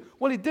Jesus do?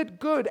 Well, He did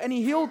good and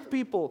He healed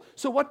people.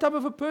 So what type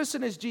of a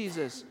person is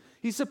Jesus?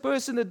 He's a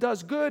person that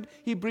does good,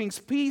 He brings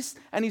peace,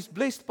 and He's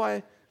blessed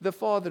by the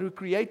Father who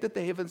created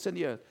the heavens and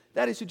the earth.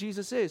 That is who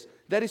Jesus is.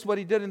 That is what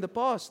He did in the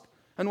past.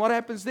 And what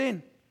happens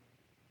then?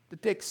 The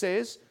text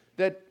says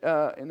that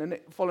in the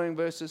following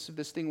verses, if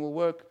this thing will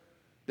work,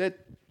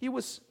 that He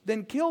was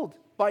then killed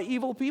by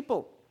evil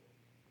people.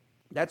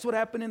 That's what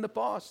happened in the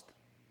past.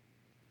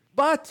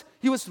 But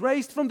He was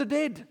raised from the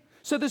dead.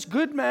 So this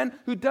good man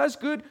who does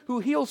good, who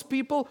heals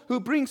people, who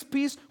brings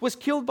peace, was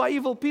killed by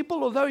evil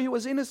people, although he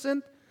was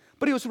innocent.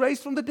 But he was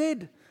raised from the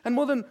dead. And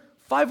more than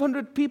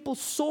 500 people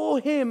saw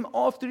him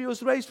after he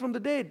was raised from the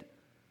dead.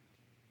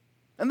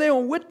 And they are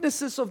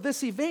witnesses of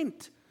this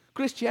event.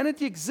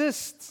 Christianity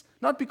exists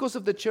not because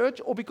of the church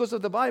or because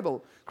of the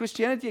Bible.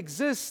 Christianity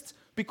exists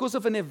because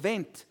of an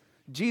event.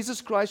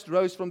 Jesus Christ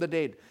rose from the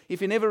dead. If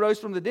he never rose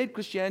from the dead,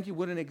 Christianity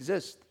wouldn't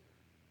exist.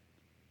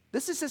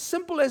 This is as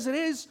simple as it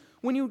is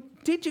when you're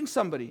teaching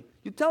somebody.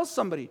 You tell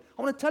somebody,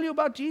 I want to tell you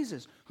about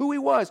Jesus, who he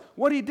was,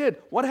 what he did,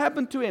 what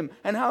happened to him,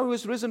 and how he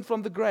was risen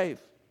from the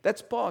grave.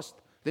 That's past.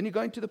 Then you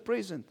go into the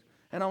present.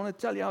 And I want to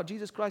tell you how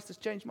Jesus Christ has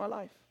changed my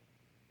life.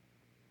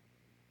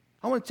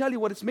 I want to tell you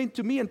what it's meant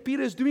to me, and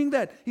Peter is doing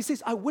that. He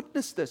says, I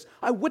witnessed this.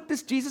 I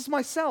witnessed Jesus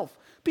myself.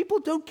 People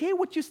don't care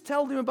what you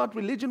tell them about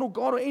religion or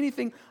God or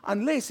anything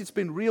unless it's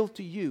been real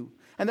to you.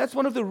 And that's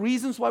one of the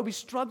reasons why we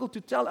struggle to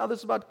tell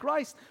others about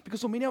Christ,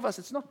 because for many of us,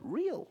 it's not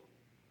real.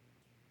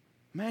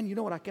 Man, you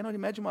know what? I cannot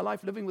imagine my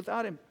life living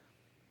without him.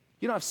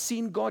 You know, I've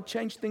seen God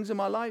change things in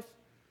my life.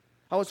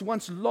 I was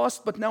once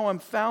lost, but now I'm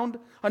found.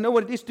 I know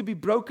what it is to be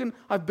broken.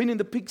 I've been in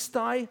the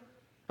pigsty.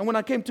 And when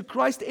I came to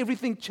Christ,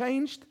 everything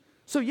changed.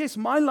 So yes,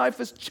 my life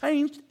has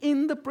changed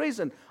in the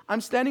present.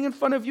 I'm standing in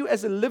front of you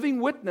as a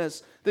living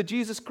witness that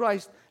Jesus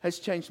Christ has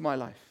changed my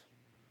life.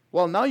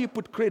 Well, now you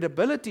put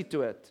credibility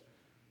to it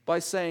by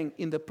saying,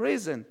 in the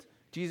present,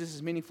 Jesus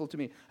is meaningful to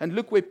me. And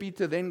look where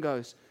Peter then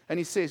goes. And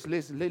he says,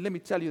 let me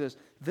tell you this.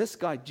 This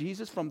guy,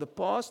 Jesus from the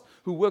past,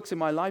 who works in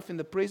my life in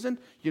the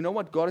present, you know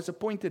what? God has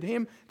appointed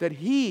him that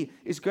he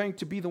is going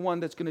to be the one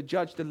that's going to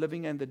judge the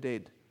living and the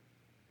dead.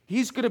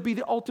 He's going to be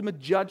the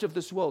ultimate judge of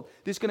this world.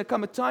 There's going to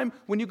come a time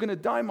when you're going to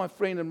die, my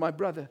friend and my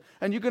brother.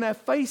 And you're going to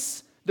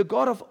face the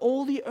God of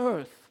all the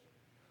earth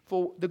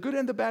for the good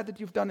and the bad that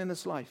you've done in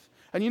this life.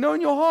 And you know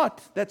in your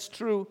heart that's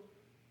true,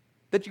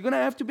 that you're going to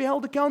have to be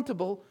held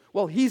accountable.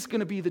 Well, he's going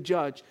to be the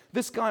judge.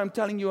 This guy I'm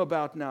telling you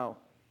about now.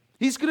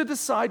 He's going to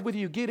decide whether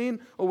you get in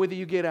or whether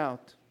you get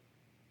out.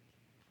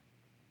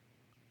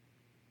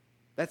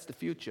 That's the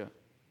future.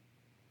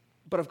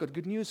 But I've got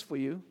good news for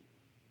you.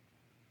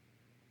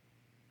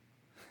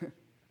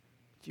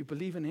 Do you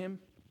believe in him?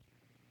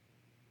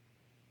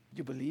 Do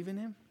you believe in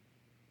him?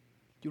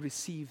 You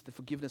receive the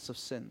forgiveness of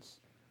sins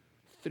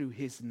through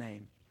his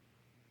name.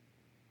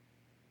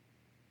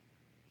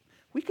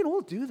 We can all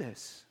do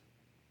this.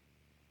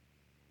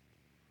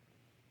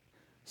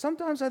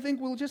 Sometimes I think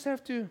we'll just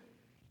have to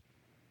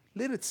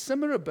let it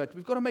simmer a bit.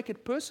 We've got to make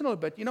it personal a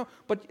bit, you know.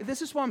 But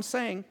this is what I'm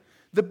saying.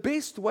 The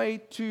best way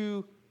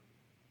to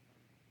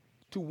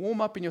warm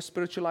up in your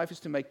spiritual life is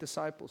to make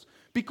disciples.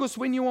 Because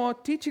when you are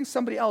teaching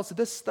somebody else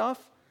this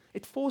stuff,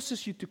 it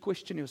forces you to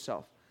question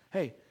yourself.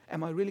 Hey,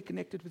 am I really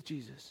connected with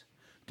Jesus?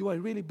 Do I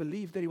really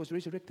believe that he was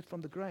resurrected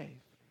from the grave?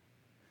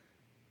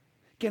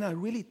 Can I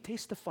really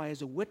testify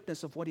as a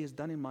witness of what he has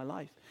done in my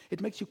life?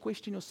 It makes you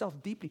question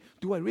yourself deeply.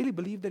 Do I really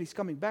believe that he's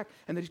coming back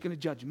and that he's going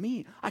to judge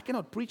me? I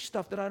cannot preach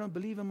stuff that I don't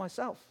believe in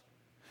myself.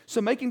 So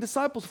making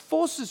disciples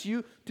forces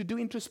you to do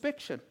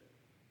introspection,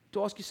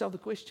 to ask yourself the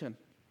question,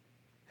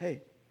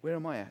 hey, where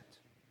am I at?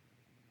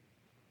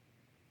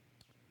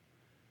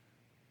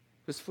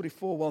 Verse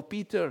 44, while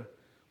Peter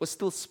was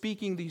still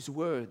speaking these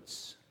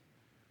words,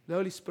 the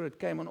Holy Spirit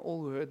came on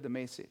all who heard the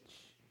message.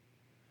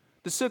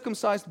 The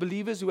circumcised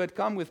believers who had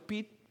come with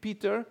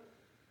Peter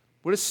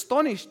were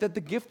astonished that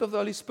the gift of the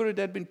Holy Spirit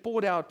had been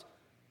poured out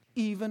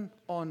even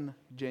on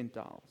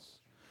Gentiles.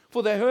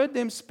 For they heard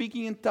them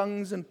speaking in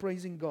tongues and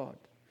praising God.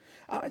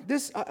 I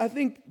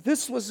think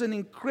this was an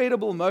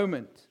incredible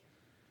moment.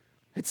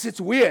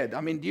 It's weird. I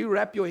mean, do you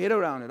wrap your head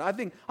around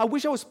it? I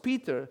wish I was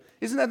Peter.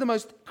 Isn't that the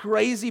most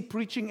crazy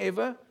preaching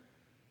ever?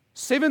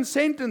 7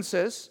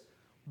 sentences,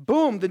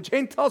 boom, the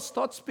Gentiles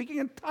start speaking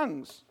in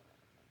tongues.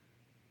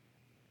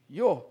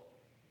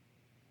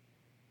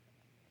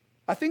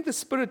 I think the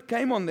Spirit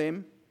came on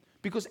them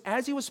because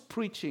as he was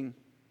preaching,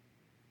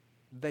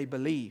 they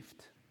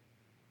believed.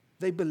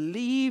 They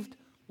believed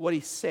what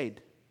he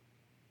said.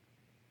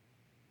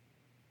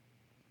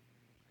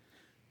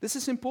 This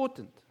is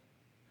important.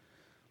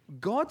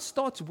 God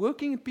starts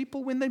working in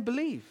people when they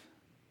believe.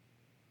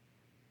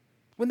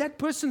 When that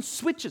person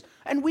switches,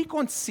 and we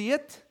can't see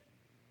it.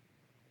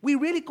 We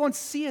really can't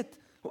see it.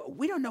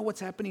 We don't know what's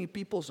happening in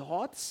people's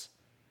hearts,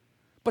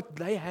 but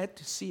they had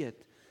to see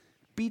it.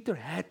 Peter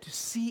had to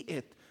see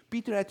it.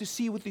 Peter had to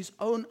see with his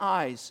own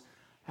eyes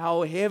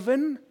how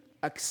heaven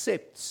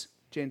accepts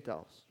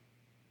Gentiles.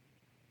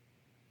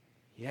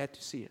 He had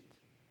to see it.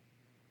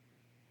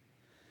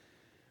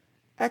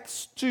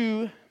 Acts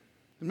 2,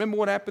 remember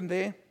what happened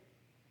there?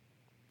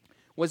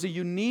 Was a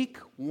unique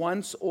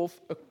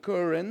once-off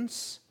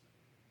occurrence,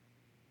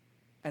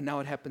 and now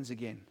it happens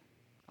again.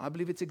 I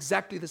believe it's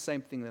exactly the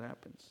same thing that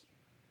happens.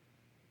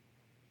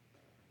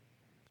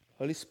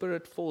 Holy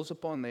Spirit falls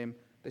upon them.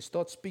 They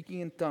start speaking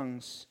in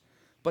tongues.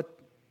 But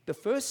the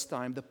first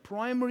time, the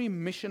primary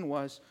mission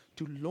was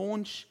to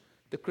launch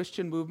the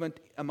Christian movement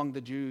among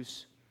the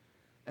Jews.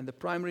 And the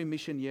primary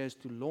mission here is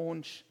to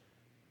launch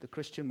the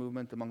Christian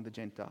movement among the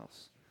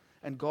Gentiles.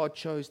 And God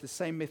chose the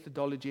same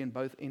methodology in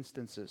both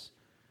instances.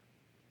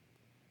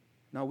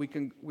 Now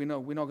we're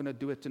not going to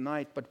do it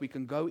tonight, but we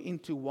can go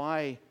into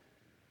why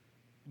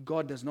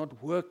God does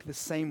not work the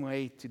same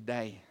way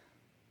today,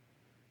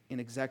 in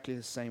exactly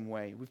the same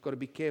way. We've got to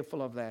be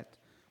careful of that.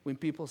 When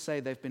people say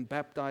they've been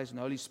baptized in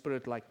the Holy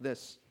Spirit like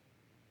this,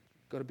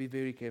 got to be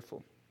very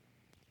careful.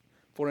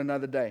 For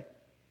another day.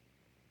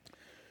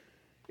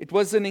 It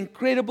was an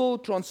incredible,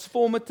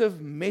 transformative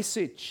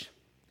message.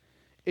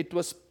 It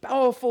was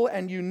powerful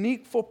and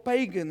unique for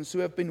pagans who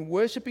have been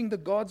worshipping the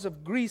gods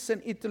of Greece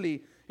and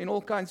Italy in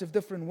all kinds of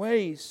different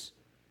ways.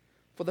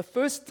 For the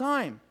first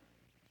time,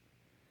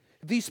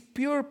 these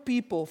pure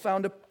people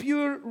found a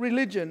pure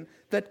religion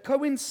that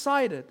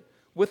coincided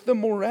with the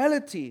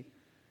morality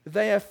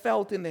they have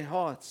felt in their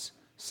hearts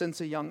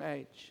since a young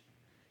age.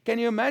 Can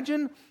you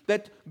imagine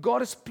that God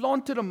has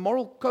planted a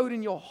moral code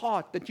in your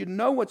heart, that you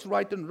know what's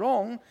right and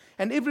wrong,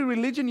 and every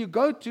religion you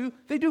go to,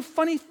 they do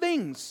funny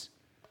things.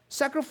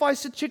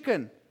 Sacrifice a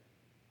chicken.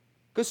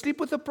 Go sleep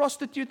with a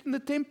prostitute in the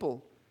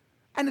temple.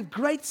 And it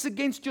grates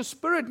against your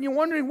spirit, and you're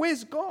wondering,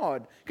 where's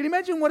God? Can you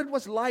imagine what it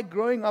was like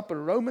growing up a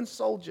Roman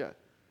soldier,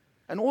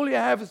 and all you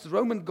have is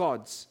Roman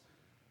gods?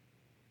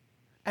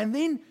 And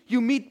then you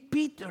meet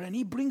Peter, and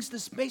he brings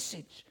this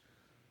message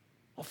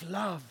of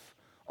love,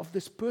 of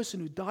this person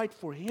who died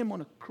for him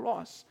on a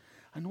cross,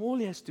 and all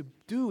he has to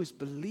do is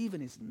believe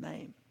in his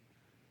name.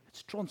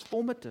 It's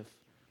transformative.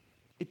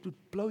 It would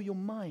blow your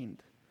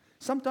mind.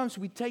 Sometimes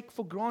we take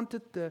for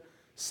granted the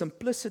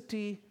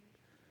simplicity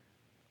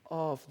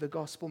of the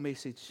gospel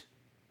message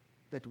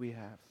that we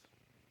have.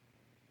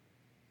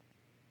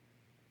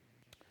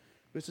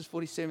 Verses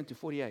 47 to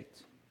 48.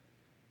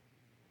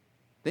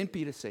 Then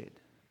Peter said,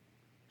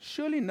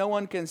 surely no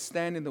one can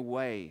stand in the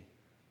way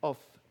of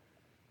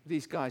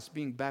these guys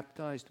being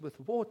baptized with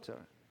water.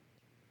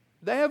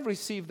 They have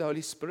received the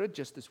Holy Spirit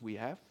just as we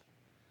have.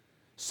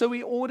 So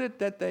he ordered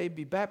that they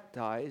be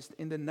baptized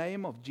in the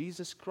name of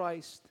Jesus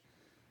Christ.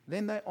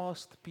 Then they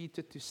asked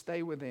Peter to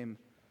stay with them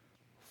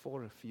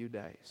for a few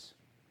days.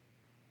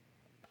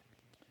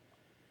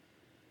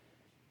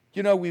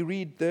 You know, we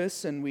read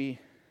this and we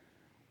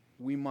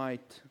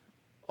might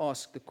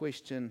ask the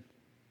question,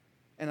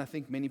 and I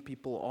think many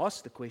people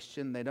ask the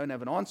question they don't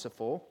have an answer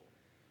for,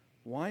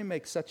 why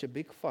make such a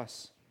big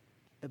fuss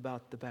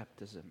about the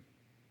baptism?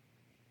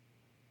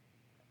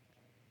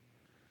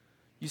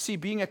 You see,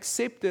 being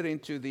accepted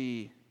into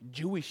the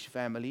Jewish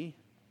family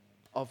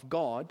of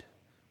God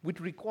would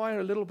require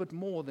a little bit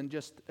more than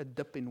just a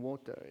dip in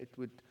water. It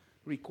would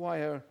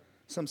require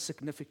some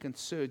significant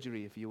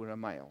surgery if you were a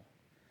male,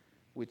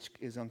 which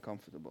is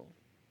uncomfortable.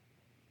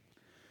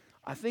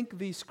 I think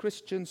these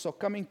Christians are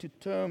coming to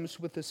terms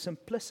with the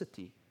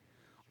simplicity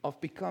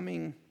of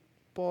becoming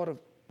part of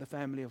the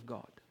family of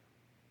God.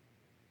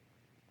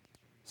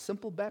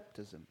 Simple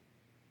baptism.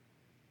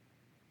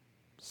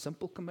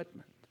 Simple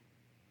commitment.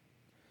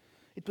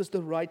 It was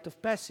the rite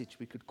of passage,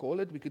 we could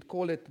call it. We could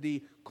call it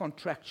the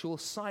contractual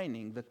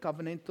signing, the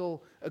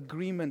covenantal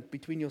agreement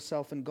between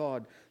yourself and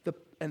God,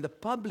 and the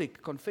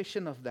public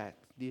confession of that,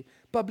 the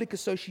public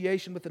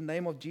association with the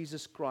name of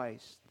Jesus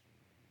Christ,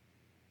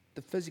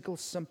 the physical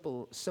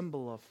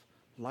symbol of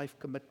life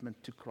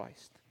commitment to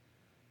Christ.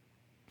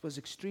 It was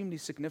extremely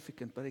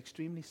significant, but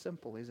extremely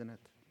simple, isn't it?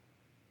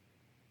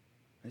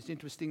 It's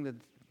interesting that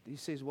he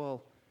says,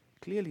 well,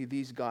 clearly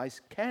these guys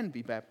can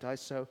be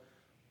baptized, so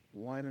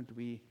why don't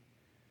we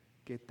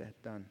get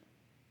that done?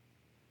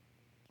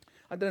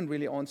 I didn't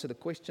really answer the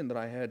question that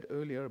I had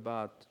earlier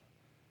about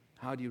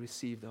how do you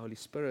receive the Holy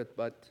Spirit,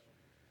 but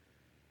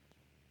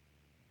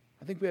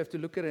I think we have to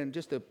look at it in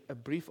just a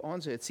brief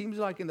answer. It seems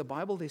like in the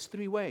Bible there's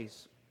 3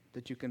 ways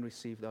that you can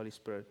receive the Holy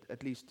Spirit,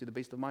 at least to the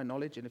best of my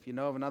knowledge, and if you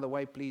know of another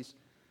way, please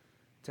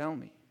tell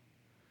me.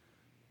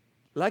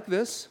 Like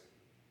this.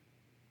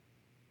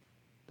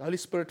 The Holy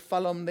Spirit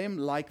fell on them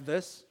like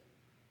this.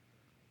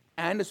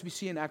 And as we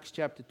see in Acts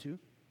chapter 2,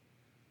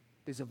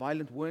 there's a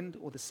violent wind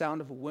or the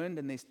sound of a wind,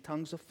 and there's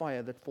tongues of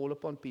fire that fall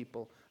upon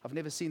people. I've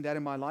never seen that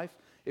in my life.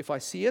 If I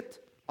see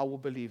it, I will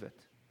believe it.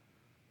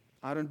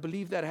 I don't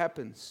believe that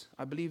happens.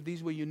 I believe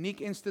these were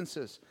unique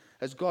instances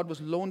as God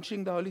was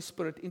launching the Holy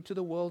Spirit into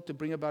the world to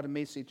bring about a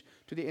message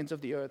to the ends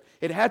of the earth.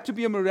 It had to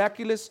be a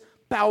miraculous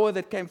power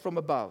that came from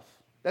above.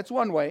 That's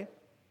one way.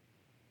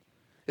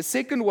 A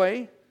second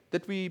way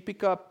that we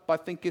pick up, I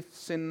think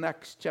it's in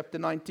Acts chapter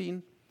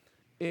 19,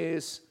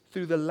 is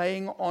through the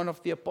laying on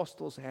of the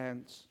apostles'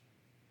 hands.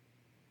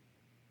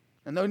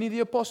 And only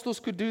the apostles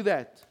could do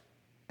that.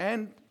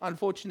 And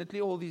unfortunately,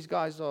 all these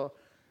guys are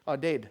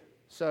dead.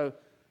 So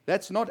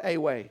that's not a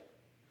way.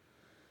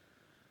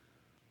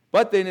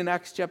 But then in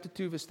Acts chapter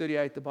 2, verse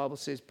 38, the Bible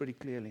says pretty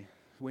clearly,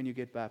 when you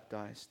get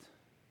baptized,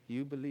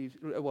 you believe,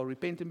 well,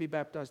 repent and be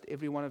baptized,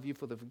 every one of you,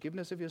 for the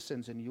forgiveness of your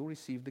sins, and you'll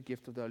receive the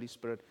gift of the Holy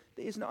Spirit.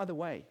 There is no other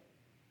way.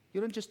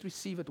 You don't just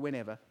receive it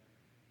whenever.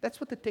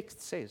 That's what the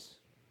text says.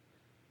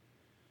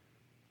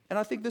 And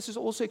I think this is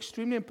also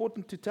extremely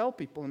important to tell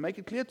people and make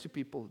it clear to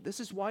people. This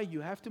is why you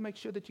have to make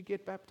sure that you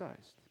get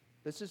baptized.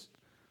 This is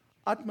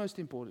utmost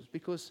importance,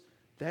 because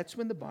that's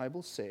when the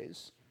Bible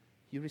says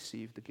you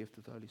receive the gift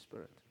of the Holy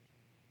Spirit.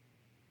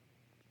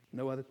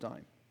 No other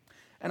time.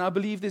 And I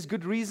believe there's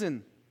good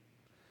reason,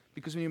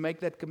 because when you make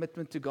that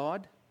commitment to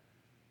God,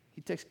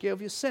 He takes care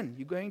of your sin.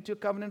 You're going into a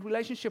covenant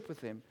relationship with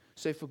Him.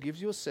 So He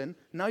forgives your sin.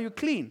 Now you're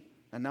clean.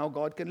 And now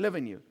God can live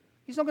in you.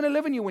 He's not going to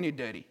live in you when you're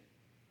dirty.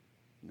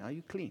 Now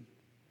you're clean.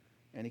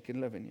 And He can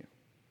live in you.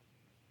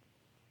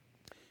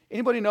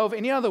 Anybody know of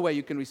any other way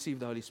you can receive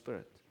the Holy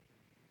Spirit?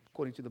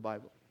 According to the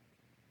Bible.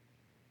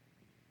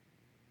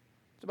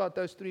 It's about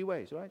those 3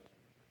 ways, right?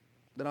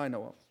 That I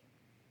know of.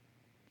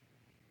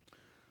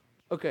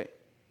 Okay.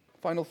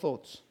 Final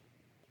thoughts.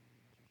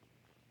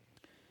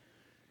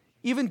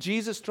 Even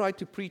Jesus tried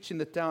to preach in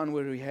the town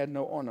where He had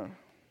no honor.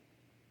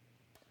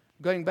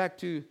 Going back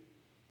to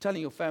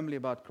telling your family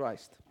about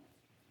Christ.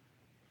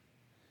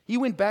 He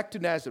went back to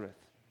Nazareth.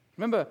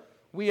 Remember,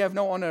 we have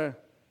no honor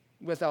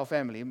with our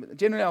family.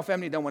 Generally, our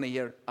family don't want to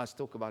hear us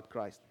talk about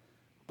Christ.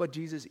 But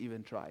Jesus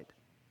even tried.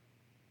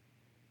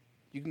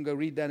 You can go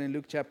read that in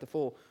Luke chapter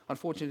 4.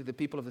 Unfortunately, the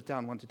people of the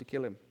town wanted to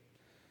kill Him.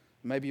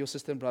 Maybe your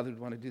sister and brother would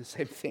want to do the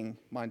same thing.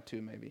 Mine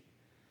too, maybe.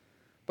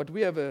 But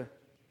we have a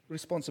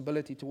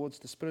responsibility towards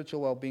the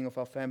spiritual well-being of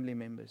our family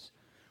members.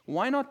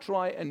 Why not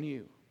try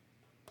anew?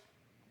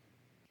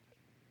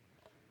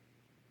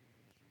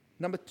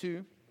 Number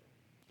 2,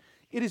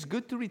 it is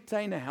good to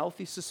retain a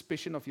healthy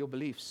suspicion of your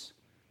beliefs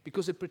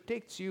because it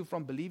protects you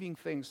from believing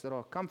things that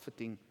are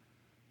comforting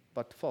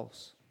but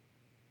false.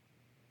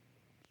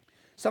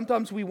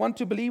 Sometimes we want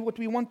to believe what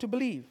we want to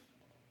believe,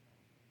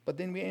 but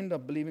then we end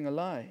up believing a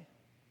lie.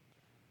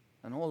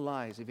 And all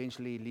lies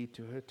eventually lead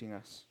to hurting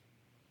us.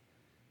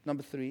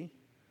 Number 3,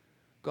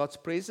 God's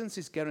presence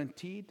is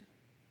guaranteed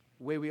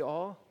where we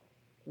are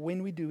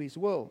when we do His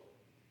will.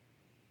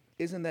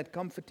 Isn't that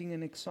comforting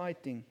and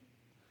exciting?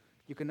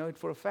 You can know it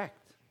for a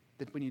fact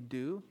that when you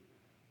do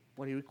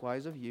what He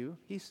requires of you,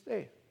 He's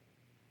there.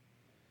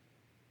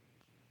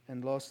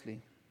 And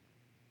lastly,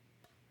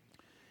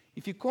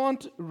 if you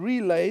can't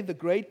relay the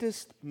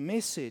greatest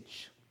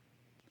message,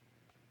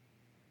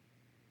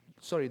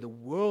 the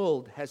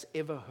world has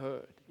ever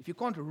heard, if you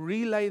can't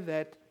relay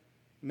that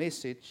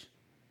message,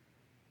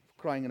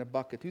 crying in a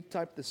bucket, who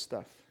typed this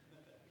stuff?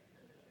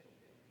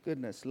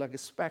 Goodness, like a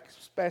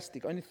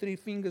spastic, only 3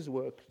 fingers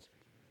worked.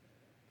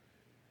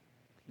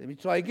 Let me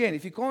try again.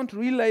 If you can't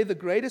relay the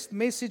greatest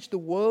message the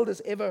world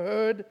has ever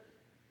heard,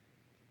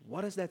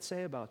 what does that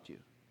say about you?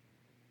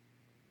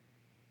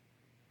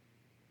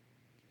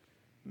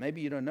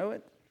 Maybe you don't know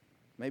it.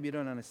 Maybe you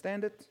don't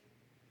understand it.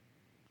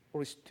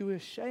 Or is too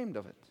ashamed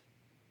of it.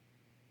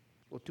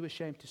 Or too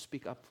ashamed to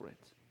speak up for it.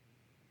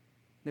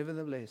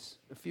 Nevertheless,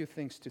 a few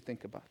things to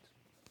think about.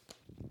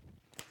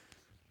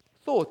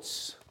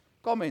 Thoughts,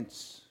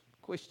 comments,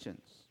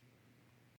 questions?